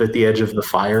down sort of at the edge of the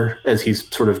fire as he's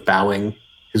sort of bowing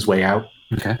his way out.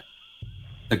 Okay.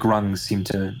 The grungs seem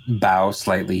to bow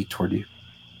slightly toward you.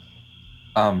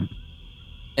 And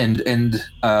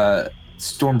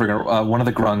Stormbringer, one of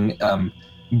the grung,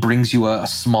 brings you a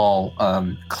small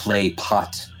clay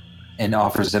pot and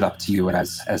offers it up to you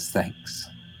as thanks.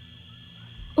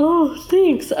 Oh,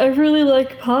 thanks. I really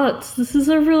like pots. This is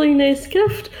a really nice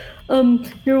gift.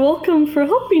 You're welcome for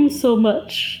helping so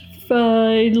much.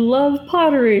 I love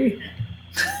pottery.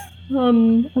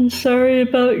 I'm sorry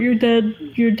about your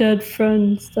dead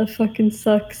friends. That fucking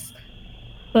sucks.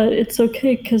 But it's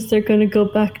okay because they're gonna go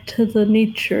back to the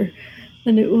nature,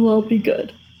 and it will all be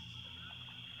good.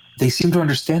 They seem to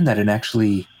understand that and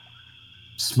actually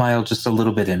smile just a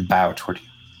little bit and bow toward you.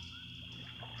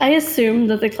 I assume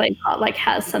that the clay pot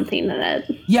has something in it.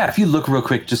 Yeah, if you look real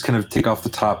quick, just kind of take off the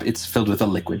top, it's filled with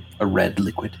a red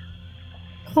liquid.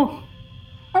 Oh.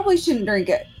 Probably shouldn't drink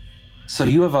it. So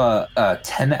you have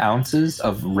 10 ounces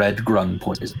of red grung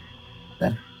poison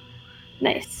then.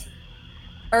 Nice.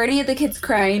 Are any of the kids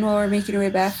crying while we're making our way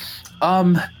back?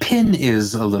 Pin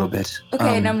is a little bit.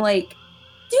 Okay, and I'm like,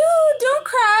 dude, don't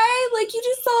cry. Like, you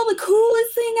just saw the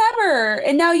coolest thing ever.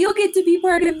 And now you'll get to be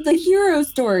part of the hero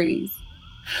stories.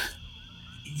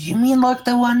 You mean like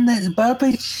the one that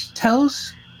Burbage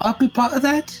tells? I'll be part of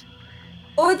that?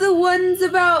 Or the ones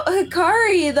about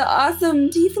Hikari, the awesome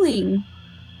tiefling.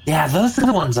 Yeah, those are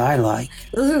the ones I like.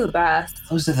 Those are the best.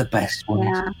 Those are the best ones.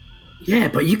 Yeah. Yeah,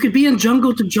 but you could be in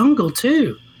Jungle to Jungle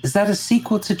too. Is that a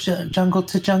sequel to Jungle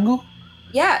to Jungle?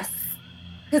 Yes.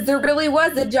 Because there really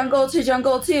was a Jungle to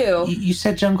Jungle 2. You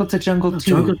said Jungle to Jungle 2.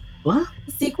 Jungle, what?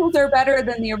 The sequels are better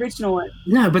than the original one.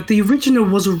 No, but the original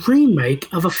was a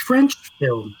remake of a French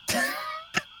film.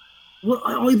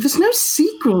 Well, there's no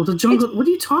sequel to Jungle. What are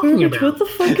you talking about? What the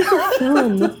fuck is a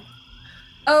film?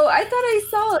 Oh, I thought I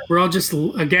saw it. We're all just,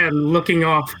 again, looking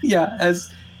off. Yeah,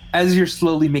 as you're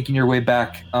slowly making your way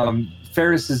back,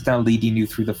 Ferris is now leading you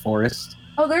through the forest.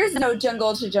 Oh, there is no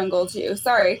Jungle to Jungle 2.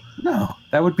 Sorry. No,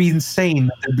 that would be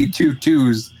insane. There'd be 2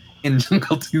 2s in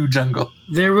Jungle 2 Jungle.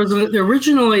 There was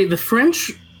originally the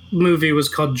French movie was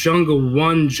called Jungle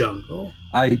 1 Jungle.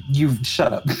 You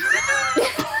shut up.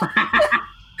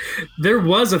 There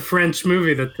was a French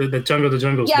movie that Jungle to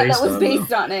Jungle was based on. Yeah, that was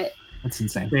based on it. That's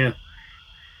insane. Yeah.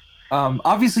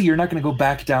 Obviously, you're not going to go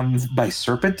back down by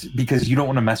serpent because you don't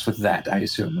want to mess with that, I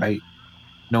assume, right?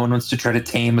 No one wants to try to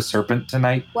tame a serpent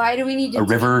tonight? Why do we need to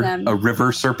tame them? A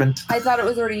river serpent? I thought it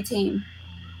was already tame.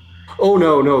 Oh,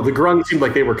 no. The grung seemed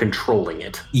like they were controlling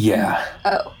it. Yeah.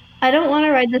 Oh. I don't want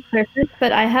to ride the serpent,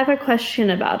 but I have a question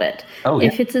about it. Oh, yeah.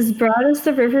 If it's as broad as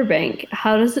the riverbank,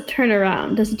 how does it turn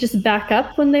around? Does it just back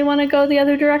up when they want to go the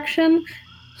other direction?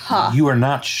 Huh. You are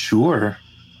not sure.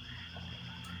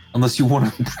 Unless you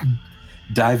want to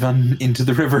dive into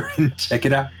the river and check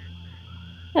it out.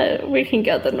 We can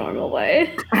go the normal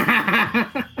way.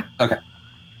 Okay.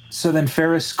 So then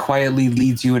Ferris quietly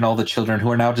leads you and all the children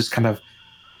who are now just kind of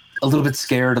a little bit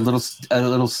scared, a little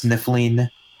sniffling,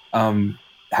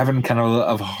 having kind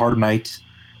of a hard night.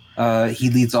 He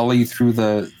leads all of you through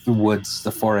the woods,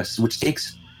 the forest, which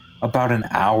takes about an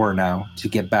hour now to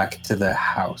get back to the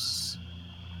house.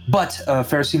 But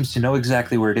Ferris seems to know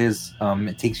exactly where it is.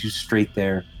 It takes you straight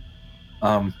there.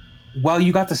 While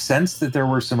you got the sense that there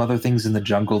were some other things in the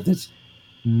jungle that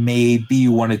maybe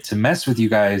wanted to mess with you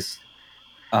guys,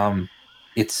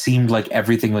 it seemed like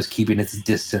everything was keeping its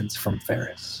distance from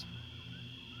Ferris.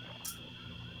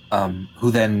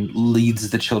 Who then leads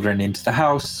the children into the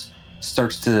house,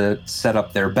 starts to set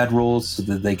up their bedrolls so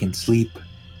that they can sleep.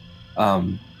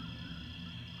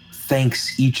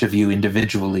 Thanks each of you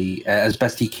individually as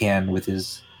best he can with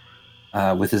his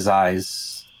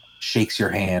eyes, shakes your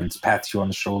hands, pats you on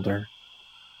the shoulder.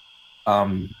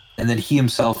 And then he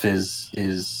himself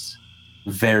is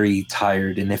very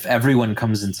tired, and if everyone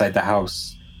comes inside the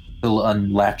house, he'll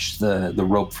unlatch the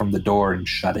rope from the door and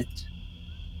shut it.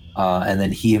 And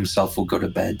then he himself will go to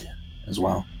bed as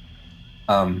well.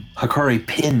 Hikari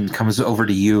Pin comes over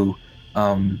to you,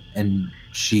 and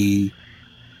she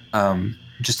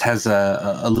just has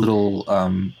a little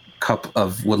cup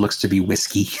of what looks to be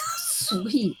whiskey.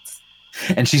 Sweet.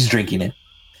 And she's drinking it.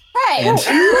 Hey! And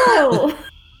No!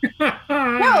 No,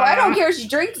 I don't care if she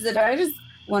drinks it. I just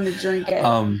want to drink it.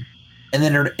 and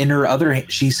then in her other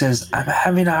hand, she says, "I'm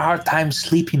having a hard time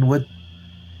sleeping.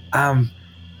 Can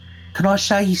I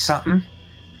show you something?"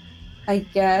 I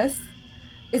guess.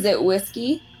 Is it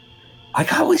whiskey? I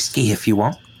got whiskey if you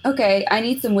want. Okay, I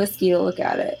need some whiskey to look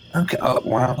at it. Okay. Oh,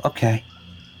 wow. Okay.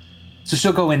 So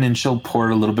she'll go in and she'll pour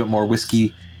a little bit more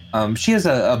whiskey. She has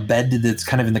a bed that's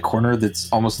kind of in the corner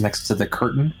that's almost next to the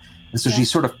curtain. And so she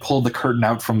sort of pulled the curtain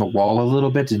out from the wall a little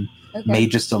bit and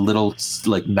made just a little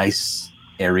like nice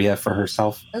area for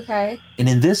herself. Okay. And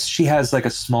in this, she has like a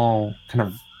small kind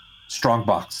of strong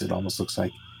box, it almost looks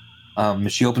like.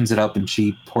 She opens it up and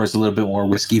she pours a little bit more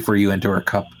whiskey for you into her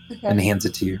cup and hands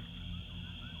it to you.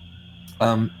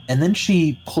 And then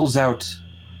she pulls out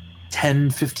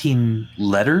 10, 15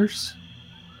 letters.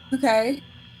 Okay.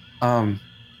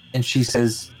 And she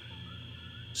says,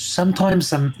 "Sometimes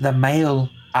the mail,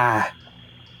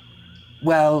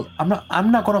 well, I'm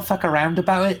not going to fuck around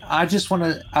about it. I just want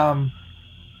to,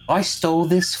 I stole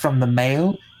this from the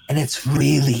mail and it's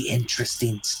really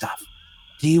interesting stuff.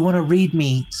 Do you want to read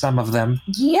me some of them?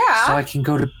 Yeah. So I can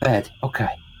go to bed." Okay.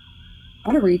 I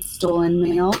want to read stolen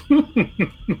mail.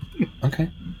 Okay.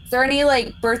 Is there any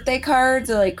like birthday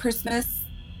cards or like Christmas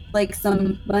like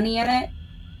some money in it?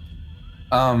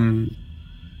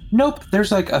 Nope.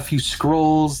 There's like a few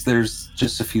scrolls. There's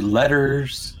just a few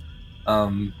letters.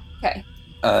 Okay.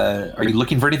 Are you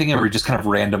looking for anything, or are you just kind of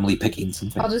randomly picking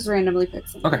something? I'll just randomly pick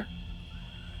something. Okay.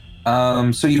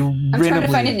 So you I'm randomly... trying to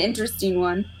find an interesting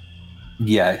one.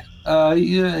 Yeah.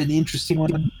 Yeah, an interesting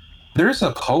one. There's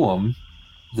a poem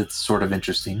that's sort of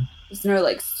interesting. There's no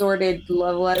like sorted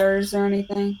love letters or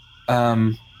anything.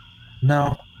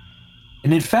 No.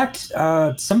 And in fact,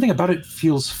 something about it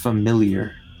feels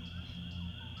familiar.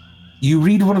 You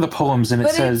read one of the poems and it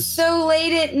But says... it's so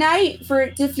late at night for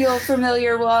it to feel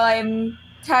familiar while I'm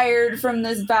tired from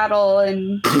this battle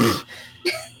and...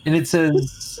 And it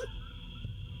says,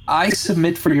 I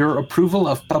submit for your approval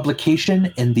of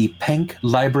publication in the Penk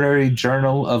Library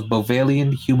Journal of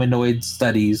Bovalian Humanoid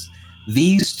Studies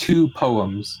these 2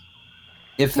 poems.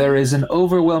 If there is an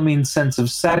overwhelming sense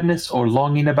of sadness or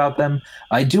longing about them,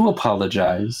 I do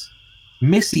apologize.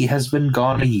 Missy has been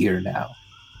gone a year now.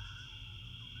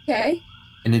 Okay.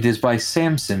 And it is by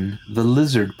Samson, the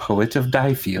lizard poet of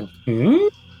Diefield.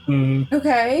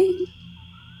 Okay.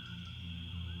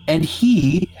 And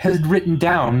he had written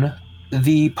down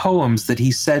the poems that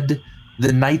he said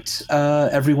the night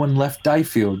everyone left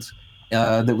Diefield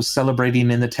that was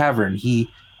celebrating in the tavern. He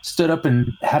stood up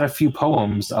and had a few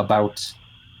poems about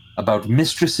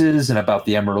mistresses and about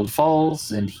the Emerald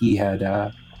Falls, and he had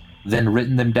then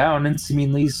written them down and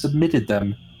seemingly submitted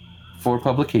them for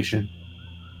publication.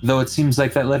 Though it seems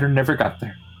like that letter never got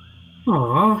there.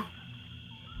 Aww.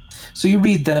 So you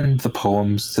read then the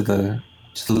poems to the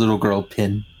little girl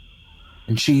Pin,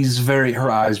 and her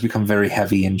eyes become very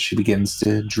heavy, and she begins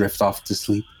to drift off to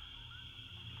sleep.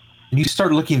 And you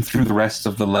start looking through the rest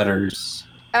of the letters.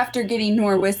 After getting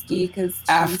more whiskey, because...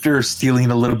 After stealing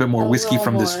a little bit more whiskey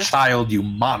from more. this child, you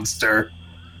monster.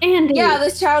 Andy. Yeah,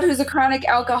 this child who's a chronic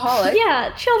alcoholic.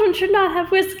 Yeah, children should not have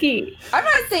whiskey. I'm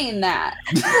not saying that.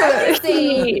 I'm just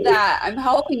saying that I'm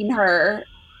helping her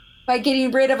by getting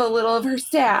rid of a little of her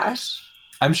stash.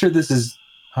 I'm sure this is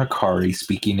Hakari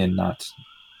speaking and not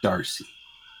Darcy.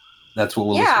 That's what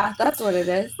we'll Yeah, that's what it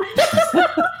is.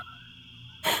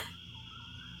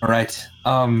 All right.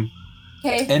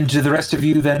 Okay. And do the rest of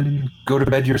you then go to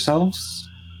bed yourselves?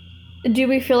 Do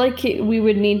we feel like we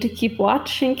would need to keep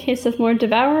watch in case of more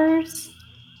devourers?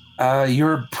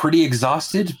 You're pretty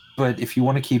exhausted, but if you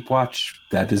want to keep watch,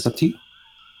 that is up to you.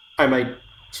 I might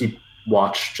keep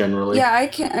watch generally. Yeah, I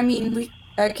can. I mean,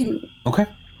 I can. Okay.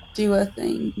 Do a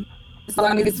thing as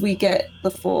long as we get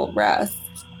the full rest.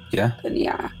 Yeah. Then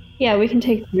yeah. Yeah, we can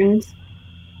take turns.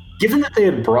 Given that they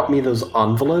had brought me those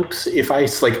envelopes, if I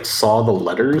saw the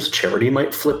letters, Charity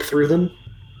might flip through them.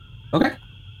 Okay.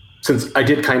 Since I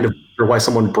did kind of wonder why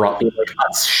someone brought me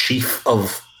a sheaf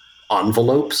of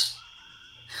envelopes.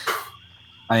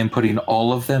 I am putting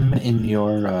all of them in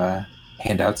your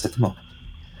handouts at the moment.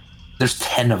 There's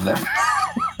 10 of them.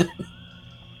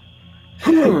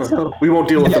 So, we won't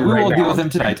deal with them we right won't now. deal with them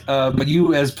tonight. But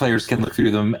you, as players, can look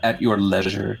through them at your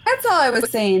leisure. That's all I was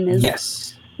saying is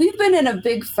Yes, we've been in a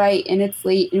big fight and it's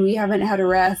late and we haven't had a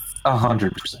rest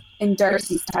 100%. and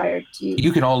Darcy's tired too.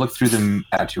 You can all look through them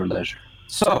at your leisure.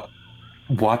 So,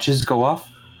 watches go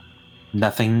off.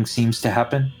 Nothing seems to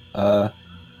happen.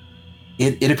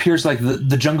 It appears like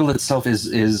the jungle itself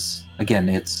is again,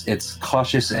 it's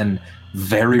cautious and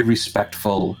very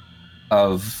respectful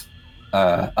of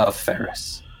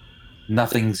Ferris.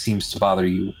 Nothing seems to bother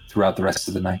you throughout the rest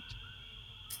of the night.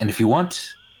 And if you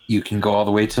want, you can go all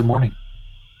the way to morning.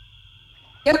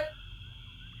 Yep.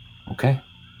 Okay.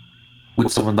 Would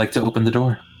someone like to open the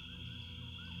door?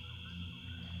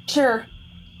 Sure.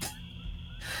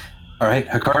 All right,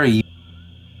 Hakari,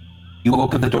 you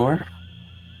open the door.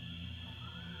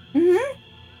 Mm-hmm.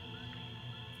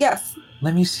 Yes.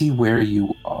 Let me see where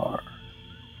you are.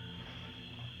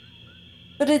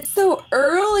 But it's so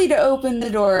early to open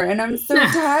the door and I'm so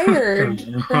tired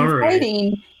from All right.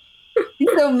 fighting.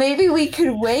 So maybe we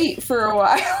could wait for a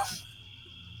while.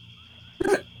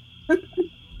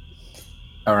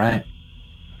 All right.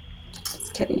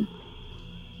 Just kidding.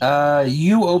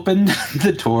 You open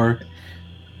the door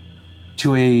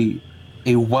to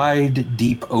a wide,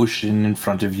 deep ocean in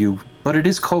front of you, but it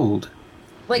is cold.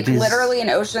 Like It is- literally an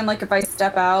ocean, like if I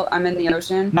step out, I'm in the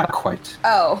ocean. Not quite.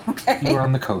 Oh, okay. You are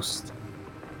on the coast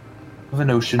of an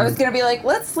ocean, I was gonna be like,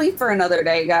 let's sleep for another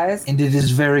day, guys. and it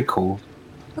is very cold.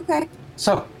 Okay.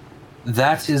 So,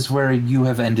 that is where you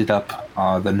have ended up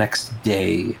the next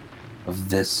day of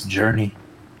this journey.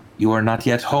 You are not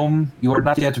yet home. You are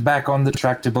not yet back on the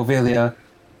track to Bovalia.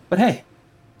 But hey,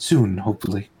 soon,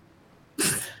 hopefully.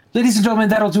 Ladies and gentlemen,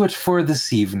 that'll do it for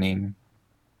this evening.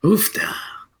 Oofda.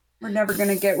 We're never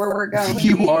gonna get where we're going.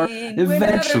 You are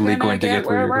eventually going to get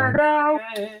where you're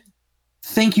going.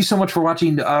 Thank you so much for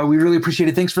watching. We really appreciate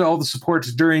it. Thanks for all the support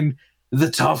during the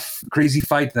tough, crazy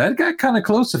fight. That got kind of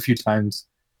close a few times.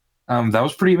 That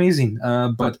was pretty amazing.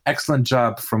 But excellent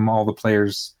job from all the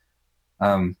players.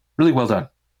 Really well done.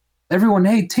 Everyone,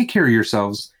 hey, take care of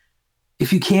yourselves.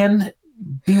 If you can,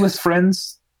 be with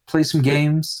friends, play some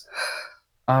games,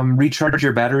 recharge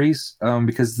your batteries,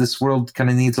 because this world kind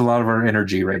of needs a lot of our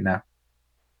energy right now.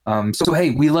 So, hey,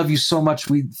 we love you so much.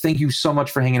 We thank you so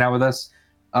much for hanging out with us.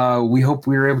 We hope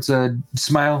we were able to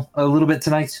smile a little bit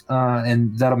tonight,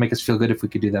 and that'll make us feel good if we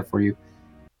could do that for you.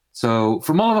 So,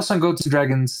 from all of us on Goats and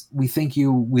Dragons, we thank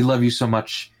you. We love you so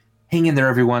much. Hang in there,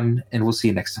 everyone, and we'll see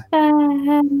you next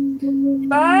time.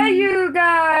 Bye, you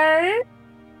guys.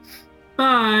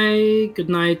 Bye. Good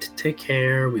night. Take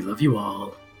care. We love you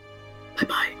all.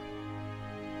 Bye-bye.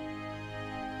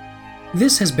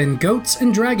 This has been Goats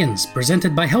and Dragons,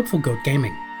 presented by Helpful Goat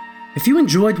Gaming. If you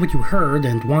enjoyed what you heard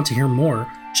and want to hear more,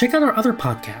 check out our other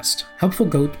podcast, Helpful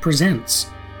Goat Presents,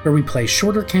 where we play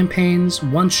shorter campaigns,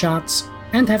 one-shots,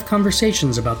 and have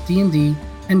conversations about D&D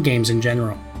and games in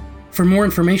general. For more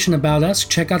information about us,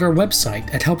 check out our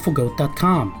website at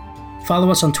helpfulgoat.com.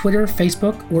 Follow us on Twitter,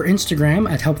 Facebook, or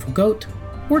Instagram at Helpful Goat,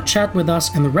 or chat with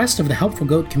us and the rest of the Helpful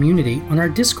Goat community on our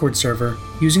Discord server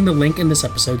using the link in this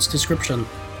episode's description.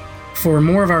 For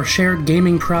more of our shared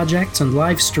gaming projects and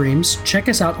live streams, check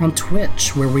us out on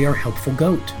Twitch, where we are Helpful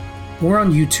Goat, or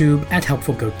on YouTube at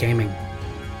Helpful Goat Gaming.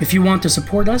 If you want to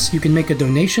support us, you can make a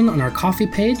donation on our Ko-fi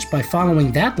page by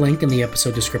following that link in the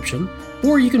episode description,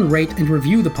 or you can rate and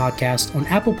review the podcast on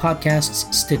Apple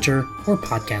Podcasts, Stitcher, or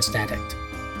Podcast Addict.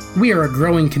 We are a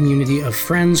growing community of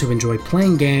friends who enjoy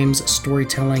playing games,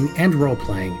 storytelling, and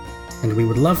role-playing, and we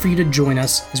would love for you to join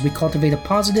us as we cultivate a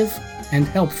positive and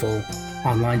helpful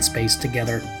online space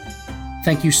together.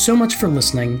 Thank you so much for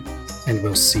listening, and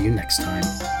we'll see you next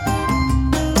time.